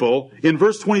dead people in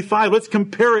verse 25. Let's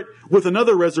compare it with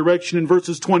another resurrection in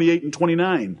verses 28 and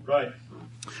 29. Right.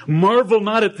 Marvel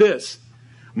not at this.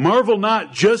 Marvel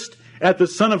not just at the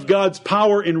Son of God's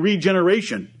power in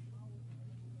regeneration.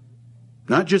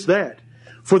 Not just that.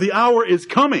 For the hour is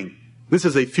coming. This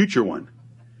is a future one.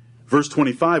 Verse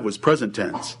 25 was present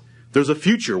tense. There's a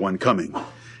future one coming.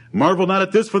 Marvel not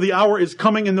at this, for the hour is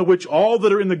coming in the which all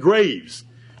that are in the graves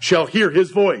shall hear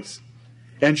his voice,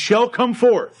 and shall come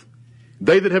forth.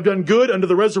 They that have done good unto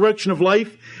the resurrection of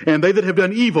life, and they that have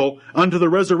done evil unto the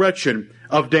resurrection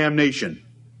of damnation.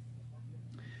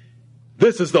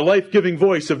 This is the life-giving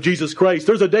voice of Jesus Christ.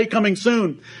 There's a day coming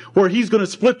soon where he's going to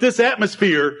split this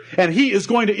atmosphere, and he is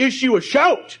going to issue a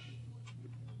shout.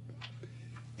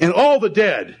 And all the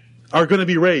dead are going to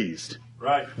be raised.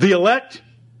 Right. The elect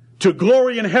to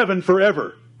glory in heaven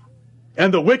forever,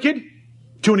 and the wicked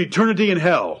to an eternity in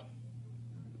hell.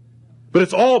 But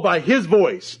it's all by his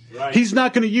voice. Right. He's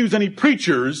not going to use any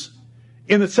preachers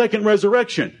in the second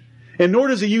resurrection. And nor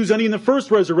does he use any in the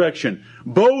first resurrection.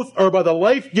 Both are by the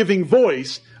life-giving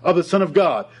voice of the Son of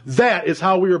God. That is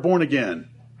how we are born again.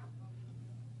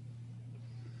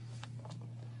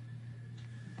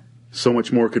 So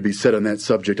much more could be said on that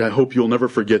subject. I hope you'll never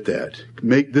forget that.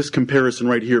 Make this comparison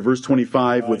right here, verse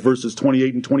 25 with verses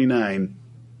 28 and 29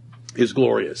 is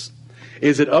glorious.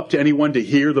 Is it up to anyone to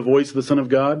hear the voice of the Son of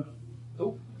God?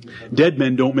 Oh. Dead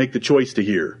men don't make the choice to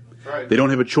hear. Right. They don't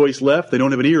have a choice left. They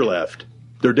don't have an ear left.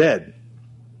 They're dead.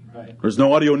 Right. There's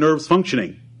no audio nerves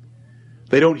functioning.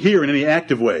 They don't hear in any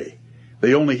active way.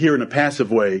 They only hear in a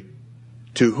passive way.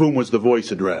 To whom was the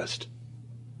voice addressed?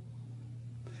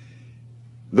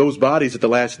 Those bodies at the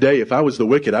last day, if I was the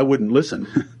wicked, I wouldn't listen.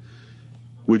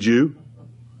 Would you?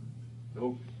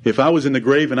 Nope. If I was in the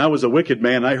grave and I was a wicked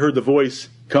man, I heard the voice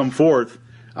come forth,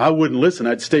 I wouldn't listen.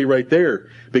 I'd stay right there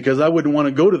because I wouldn't want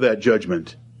to go to that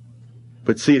judgment.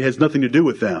 But see, it has nothing to do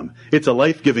with them. It's a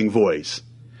life-giving voice.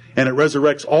 And it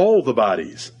resurrects all the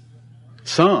bodies.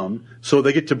 Some, so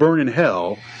they get to burn in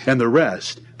hell, and the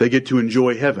rest, they get to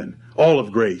enjoy heaven. All of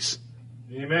grace.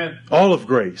 Amen. All of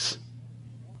grace.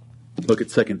 Look at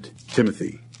 2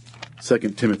 Timothy. 2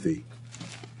 Timothy,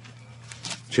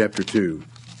 chapter 2.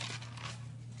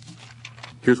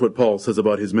 Here's what Paul says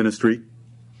about his ministry.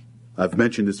 I've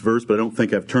mentioned this verse, but I don't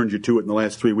think I've turned you to it in the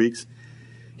last 3 weeks.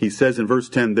 He says in verse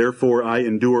 10, "Therefore I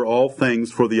endure all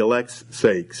things for the elect's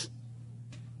sakes."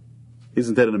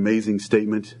 Isn't that an amazing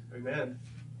statement? Amen.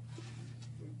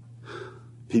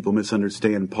 People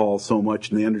misunderstand Paul so much,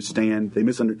 and they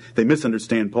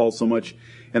misunderstand Paul so much,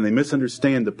 and they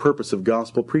misunderstand the purpose of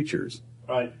gospel preachers.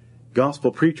 Right.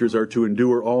 Gospel preachers are to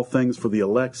endure all things for the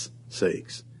elect's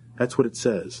sakes. That's what it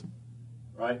says.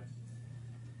 Right.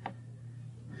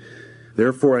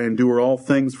 "Therefore I endure all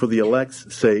things for the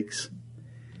elect's sakes,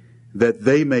 that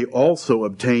they may also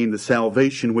obtain the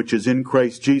salvation which is in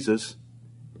Christ Jesus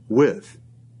with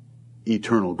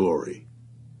eternal glory."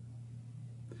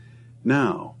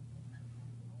 Now,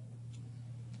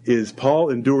 is Paul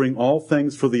enduring all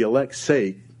things for the elect's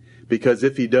sake because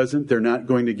if he doesn't, they're not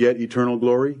going to get eternal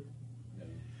glory?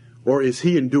 Or is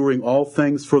he enduring all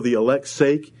things for the elect's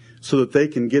sake so that they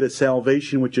can get a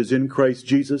salvation which is in Christ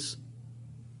Jesus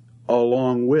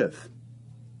along with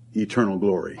eternal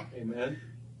glory? Amen.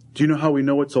 Do you know how we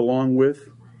know it's along with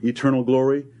eternal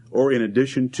glory or in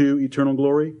addition to eternal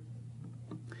glory?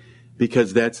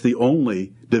 Because that's the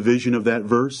only division of that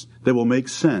verse that will make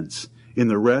sense in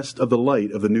the rest of the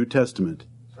light of the New Testament.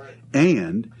 Right.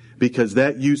 And because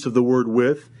that use of the word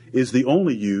 "with" is the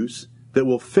only use that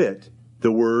will fit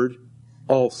the word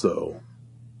 "also."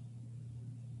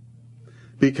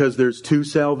 Because there's two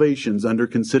salvations under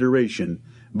consideration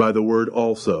by the word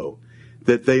 "also,"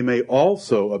 that they may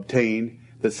also obtain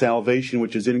the salvation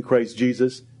which is in Christ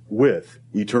Jesus with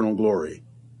eternal glory.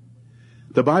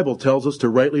 The Bible tells us to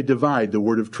rightly divide the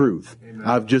word of truth. Amen.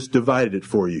 I've just divided it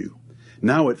for you.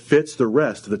 Now it fits the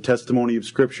rest of the testimony of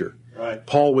Scripture. Right.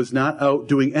 Paul was not out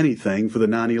doing anything for the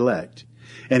non-elect.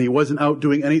 And he wasn't out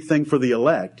doing anything for the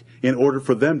elect in order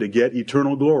for them to get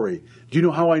eternal glory. Do you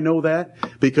know how I know that?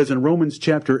 Because in Romans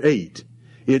chapter 8,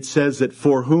 it says that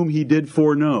for whom he did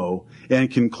foreknow,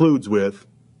 and concludes with,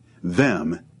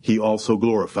 them he also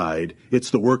glorified. It's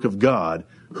the work of God.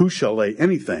 Who shall lay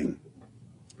anything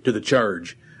to the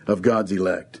charge of God's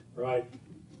elect? Right.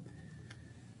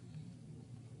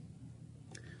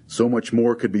 So much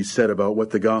more could be said about what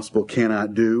the gospel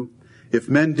cannot do. If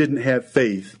men didn't have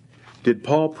faith, did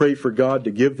Paul pray for God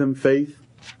to give them faith?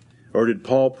 Or did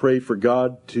Paul pray for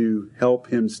God to help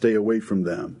him stay away from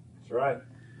them? That's right.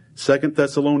 2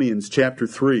 Thessalonians chapter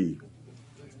 3.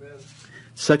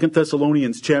 2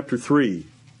 Thessalonians chapter 3.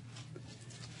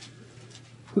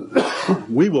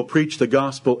 We will preach the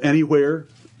gospel anywhere,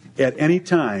 at any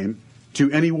time,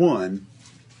 to anyone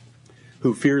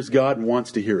who fears God and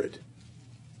wants to hear it.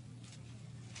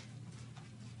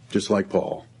 Just like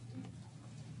Paul.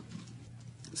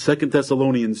 2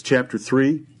 Thessalonians chapter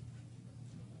 3.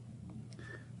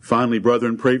 Finally,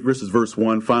 brethren, pray, this is verse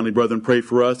 1. Finally, brethren, pray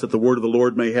for us that the word of the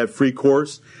Lord may have free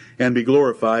course and be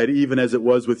glorified, even as it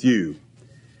was with you.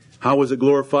 How was it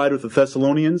glorified with the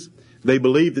Thessalonians? They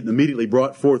believed it and immediately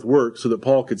brought forth works so that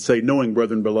Paul could say, knowing,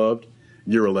 brethren beloved,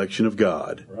 your election of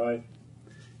God. Right.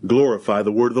 Glorify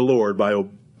the word of the Lord by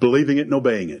believing it and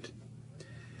obeying it.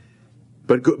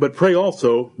 But pray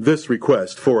also this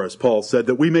request for us, Paul said,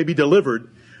 that we may be delivered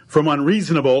from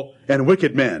unreasonable and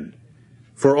wicked men.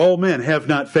 For all men have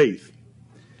not faith.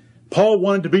 Paul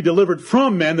wanted to be delivered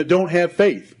from men that don't have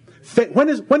faith. When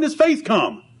does faith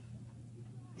come?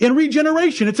 In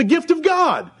regeneration. It's a gift of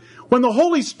God. When the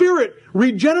Holy Spirit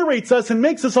regenerates us and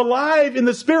makes us alive in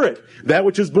the Spirit. That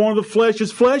which is born of the flesh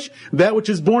is flesh. That which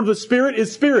is born of the Spirit is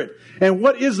spirit. And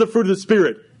what is the fruit of the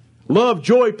Spirit? Love,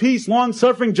 joy, peace,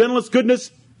 long-suffering, gentleness,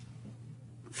 goodness,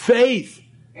 faith,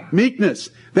 meekness.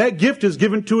 That gift is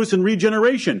given to us in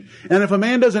regeneration. And if a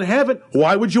man doesn't have it,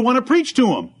 why would you want to preach to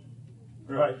him?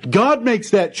 Right. God makes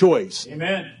that choice.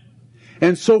 Amen.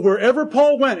 And so wherever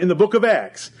Paul went in the book of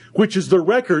Acts, which is the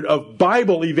record of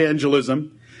Bible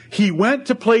evangelism, he went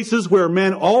to places where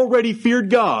men already feared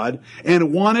God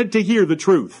and wanted to hear the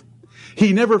truth.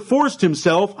 He never forced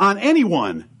himself on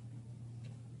anyone.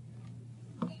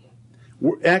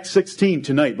 Acts 16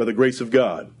 tonight, by the grace of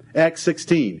God. Acts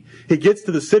 16. He gets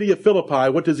to the city of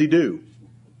Philippi. What does he do?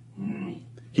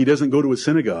 He doesn't go to a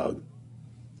synagogue.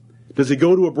 Does he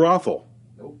go to a brothel?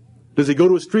 Nope. Does he go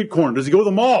to a street corner? Does he go to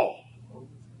the mall?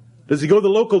 Does he go to the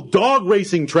local dog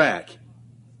racing track?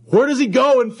 Where does he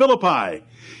go in Philippi?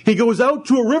 He goes out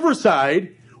to a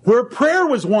riverside where prayer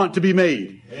was wont to be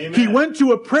made. Amen. He went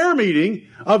to a prayer meeting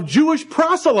of Jewish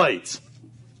proselytes.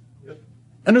 Yep.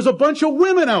 And there's a bunch of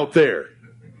women out there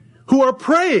who are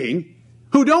praying,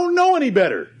 who don't know any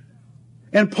better.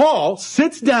 And Paul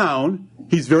sits down.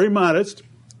 He's very modest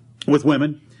with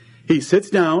women. He sits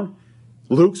down.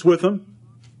 Luke's with him.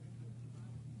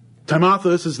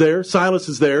 Timotheus is there. Silas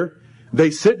is there. They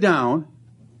sit down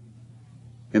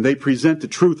and they present the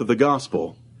truth of the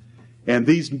gospel. And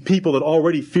these people that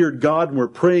already feared God and were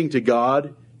praying to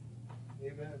God,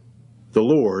 amen, the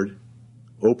Lord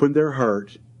opened their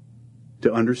heart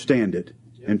to understand it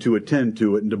and to attend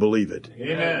to it and to believe it.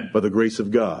 Amen. By the grace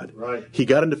of God. Right. He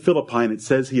got into Philippi and it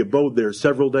says he abode there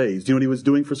several days. Do you know what he was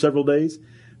doing for several days?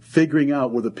 Figuring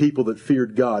out where the people that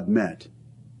feared God met.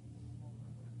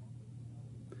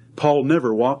 Paul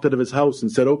never walked out of his house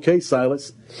and said, okay,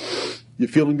 Silas, you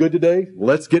feeling good today?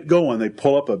 Let's get going. They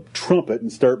pull up a trumpet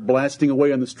and start blasting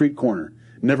away on the street corner.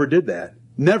 Never did that.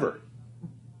 Never.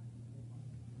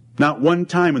 Not one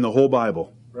time in the whole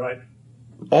Bible. Right.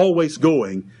 Always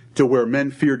going to where men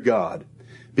feared God.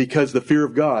 Because the fear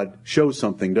of God shows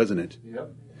something, doesn't it?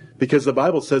 Yep. Because the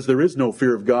Bible says there is no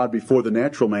fear of God before the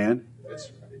natural man.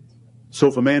 That's right. So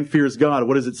if a man fears God,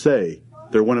 what does it say?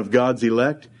 They're one of God's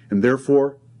elect, and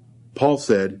therefore, Paul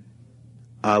said,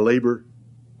 I labor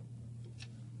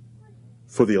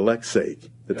for the elect's sake,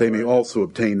 that they may also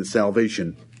obtain the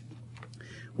salvation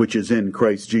which is in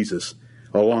Christ Jesus,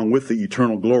 along with the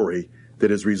eternal glory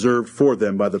that is reserved for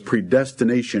them by the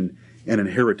predestination and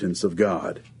inheritance of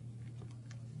God.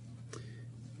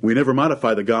 We never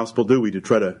modify the gospel, do we, to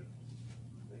try to,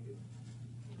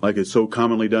 like it's so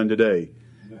commonly done today,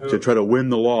 to try to win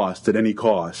the lost at any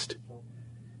cost.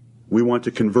 We want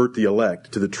to convert the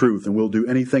elect to the truth, and we'll do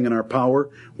anything in our power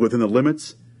within the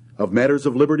limits of matters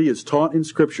of liberty as taught in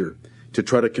Scripture to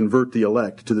try to convert the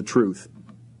elect to the truth.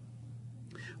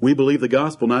 We believe the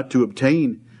gospel not to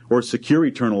obtain or secure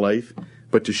eternal life,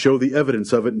 but to show the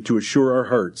evidence of it and to assure our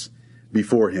hearts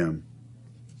before Him.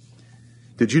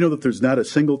 Did you know that there's not a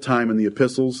single time in the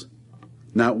epistles,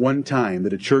 not one time,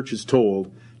 that a church is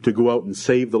told to go out and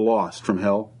save the lost from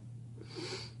hell?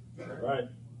 Right.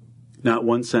 Not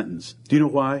one sentence. Do you know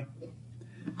why?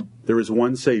 There is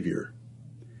one Savior,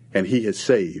 and He has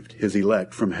saved His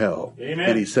elect from hell. Amen.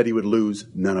 And He said He would lose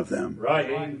none of them. Right.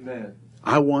 Amen.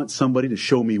 I want somebody to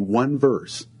show me one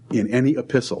verse in any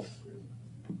epistle.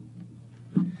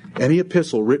 Any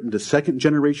epistle written to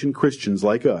second-generation Christians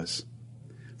like us,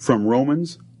 from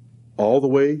Romans all the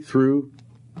way through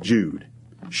Jude.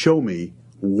 Show me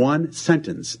one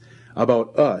sentence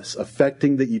about us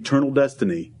affecting the eternal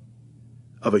destiny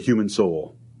of a human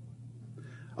soul.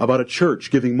 About a church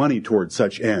giving money toward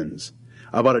such ends.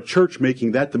 About a church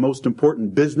making that the most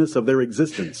important business of their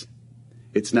existence.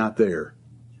 It's not there.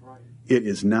 It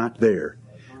is not there.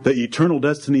 The eternal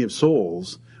destiny of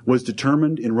souls was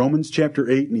determined in Romans chapter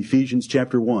 8 and Ephesians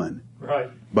chapter 1.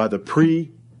 Right. By the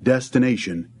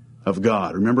predestination of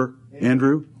God. Remember,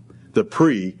 Andrew? The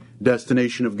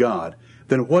predestination of God.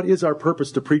 Then what is our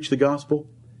purpose to preach the gospel?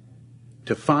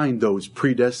 To find those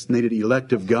predestinated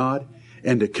elect of God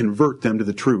and to convert them to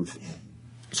the truth.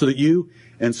 So that you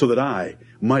and so that I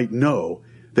might know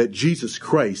that Jesus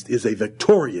Christ is a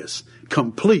victorious,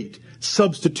 complete,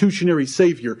 substitutionary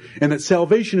Savior, and that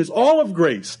salvation is all of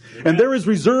grace, and there is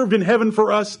reserved in heaven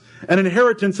for us an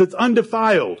inheritance that's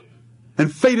undefiled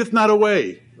and fadeth not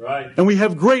away. Right. And we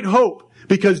have great hope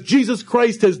because Jesus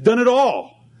Christ has done it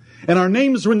all. And our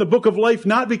names are in the book of life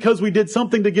not because we did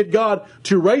something to get God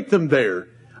to write them there.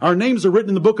 Our names are written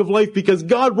in the book of life because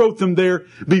God wrote them there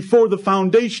before the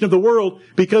foundation of the world,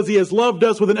 because He has loved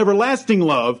us with an everlasting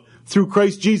love through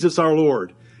Christ Jesus our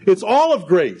Lord. It's all of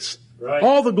grace. Right.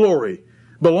 All the glory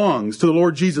belongs to the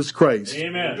Lord Jesus Christ.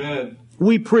 Amen.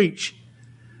 We preach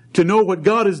to know what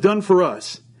God has done for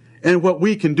us and what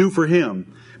we can do for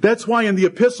Him. That's why in the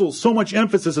epistles so much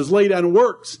emphasis is laid on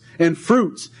works and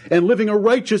fruits and living a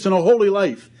righteous and a holy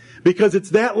life, because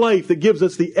it's that life that gives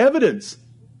us the evidence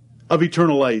of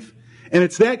eternal life, and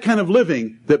it's that kind of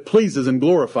living that pleases and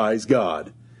glorifies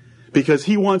God, because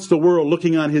He wants the world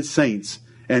looking on His saints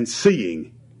and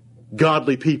seeing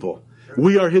godly people.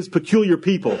 We are His peculiar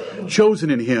people, chosen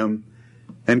in Him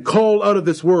and called out of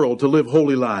this world to live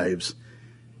holy lives.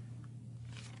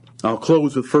 I'll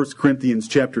close with 1 Corinthians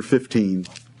chapter 15.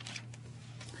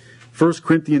 1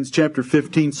 Corinthians chapter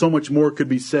 15, so much more could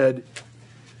be said.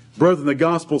 Brethren, the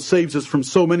gospel saves us from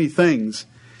so many things.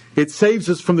 It saves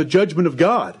us from the judgment of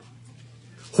God.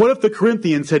 What if the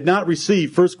Corinthians had not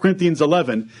received 1 Corinthians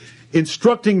 11,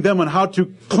 instructing them on how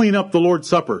to clean up the Lord's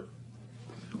Supper?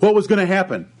 What was going to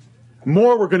happen?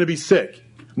 More were going to be sick.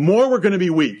 More were going to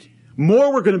be weak.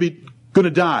 More were going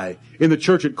to die in the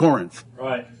church at Corinth.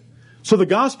 Right. So the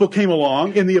gospel came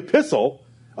along in the epistle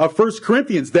of 1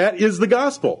 Corinthians. That is the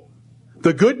gospel.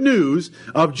 The good news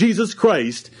of Jesus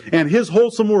Christ and His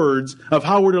wholesome words of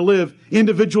how we're to live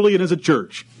individually and as a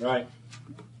church. Right.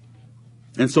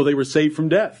 And so they were saved from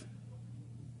death.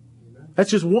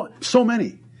 That's just one. So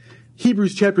many.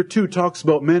 Hebrews chapter 2 talks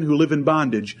about men who live in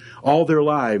bondage all their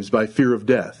lives by fear of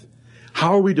death.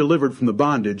 How are we delivered from the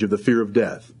bondage of the fear of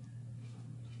death?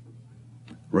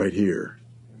 Right here.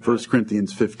 1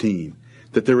 Corinthians 15.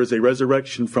 That there is a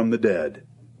resurrection from the dead.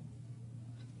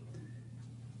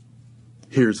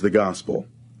 Here's the gospel.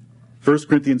 1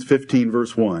 Corinthians 15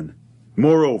 verse 1.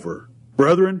 Moreover,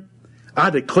 brethren, I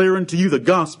declare unto you the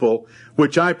gospel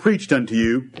which I preached unto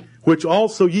you, which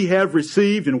also ye have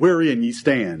received, and wherein ye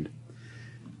stand,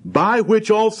 by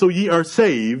which also ye are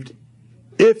saved,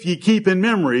 if ye keep in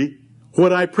memory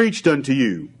what I preached unto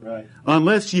you, Right.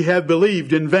 unless ye have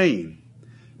believed in vain.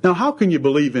 Now, how can you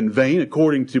believe in vain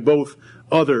according to both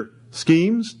other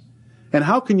schemes? And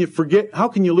how can you forget, how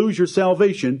can you lose your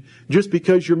salvation just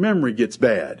because your memory gets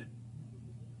bad?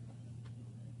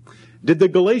 Did the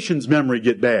Galatians' memory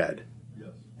get bad? Yes.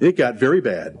 It got very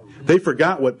bad. They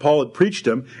forgot what Paul had preached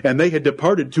them, and they had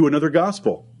departed to another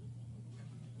gospel.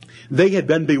 They had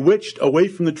been bewitched away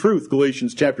from the truth,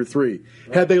 Galatians chapter 3.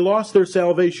 Had they lost their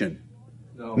salvation?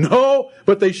 No,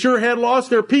 but they sure had lost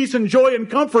their peace and joy and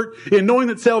comfort in knowing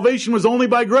that salvation was only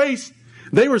by grace.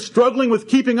 They were struggling with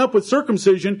keeping up with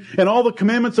circumcision and all the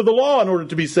commandments of the law in order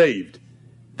to be saved.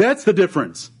 That's the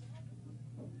difference.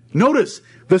 Notice,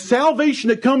 the salvation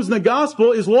that comes in the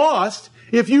gospel is lost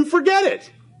if you forget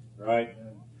it. Right.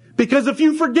 Because if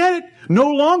you forget it, no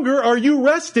longer are you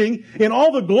resting in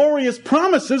all the glorious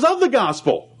promises of the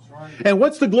gospel. And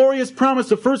what's the glorious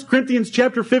promise of 1 Corinthians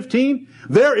chapter 15?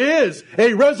 There is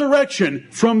a resurrection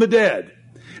from the dead.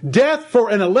 Death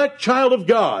for an elect child of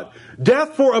God,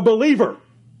 death for a believer,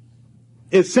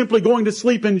 is simply going to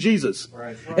sleep in Jesus.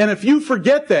 Right. And if you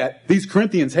forget that, these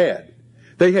Corinthians had.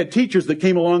 They had teachers that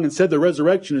came along and said the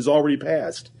resurrection is already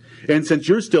past. And since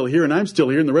you're still here and I'm still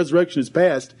here and the resurrection is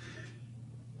past,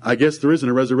 I guess there isn't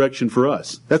a resurrection for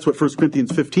us. That's what 1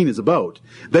 Corinthians 15 is about.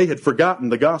 They had forgotten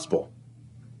the gospel.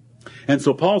 And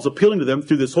so Paul's appealing to them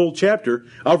through this whole chapter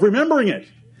of remembering it.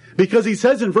 Because he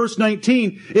says in verse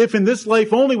 19, if in this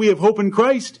life only we have hope in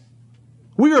Christ,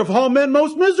 we are of all men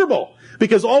most miserable.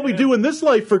 Because all we do in this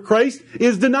life for Christ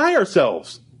is deny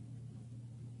ourselves.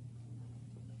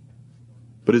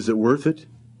 But is it worth it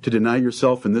to deny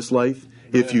yourself in this life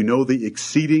if you know the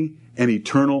exceeding and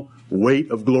eternal weight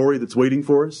of glory that's waiting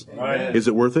for us? Right. Is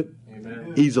it worth it?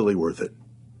 Amen. Easily worth it.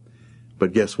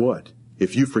 But guess what?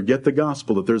 If you forget the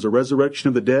gospel that there's a resurrection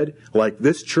of the dead, like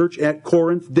this church at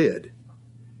Corinth did,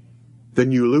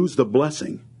 then you lose the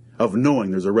blessing of knowing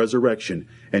there's a resurrection,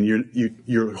 and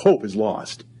your hope is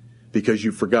lost because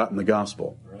you've forgotten the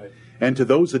gospel. Right. And to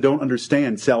those that don't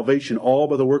understand salvation all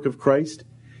by the work of Christ,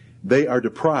 they are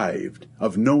deprived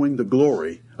of knowing the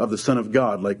glory of the Son of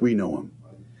God like we know Him,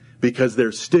 because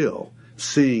they're still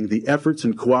seeing the efforts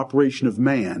and cooperation of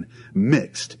man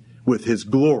mixed with His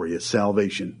glorious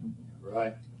salvation.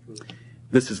 Right.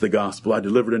 This is the gospel I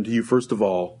delivered unto you first of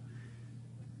all,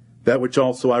 that which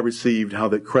also I received, how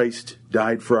that Christ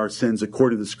died for our sins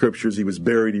according to the Scriptures. He was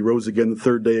buried. He rose again the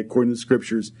third day according to the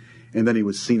Scriptures. And then He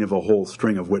was seen of a whole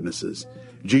string of witnesses.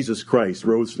 Jesus Christ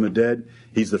rose from the dead.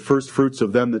 He's the first fruits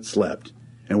of them that slept.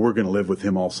 And we're going to live with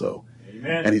Him also.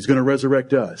 Amen. And He's going to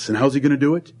resurrect us. And how's He going to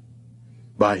do it?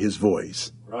 By His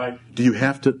voice. Right.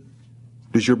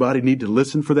 Does your body need to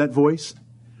listen for that voice?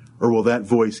 Or will that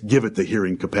voice give it the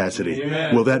hearing capacity?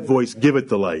 Amen. Will that voice give it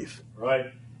the life?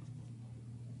 Right.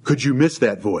 Could you miss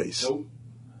that voice? Nope.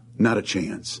 Not a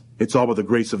chance. It's all by the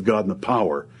grace of God and the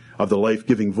power of the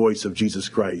life-giving voice of Jesus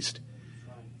Christ.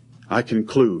 I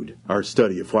conclude our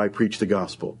study of why I preach the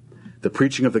gospel. The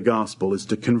preaching of the gospel is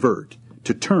to convert,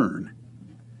 to turn,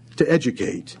 to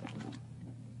educate,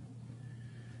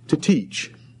 to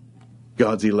teach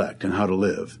God's elect and how to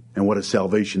live and what a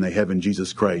salvation they have in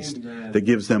Jesus Christ. Amen. That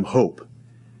gives them hope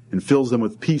and fills them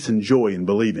with peace and joy in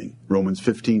believing. Romans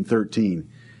 15:13.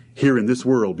 Here in this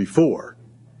world before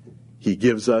He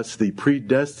gives us the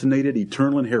predestinated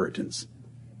eternal inheritance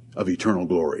of eternal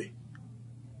glory.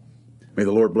 May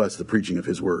the Lord bless the preaching of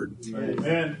His word.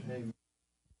 Amen.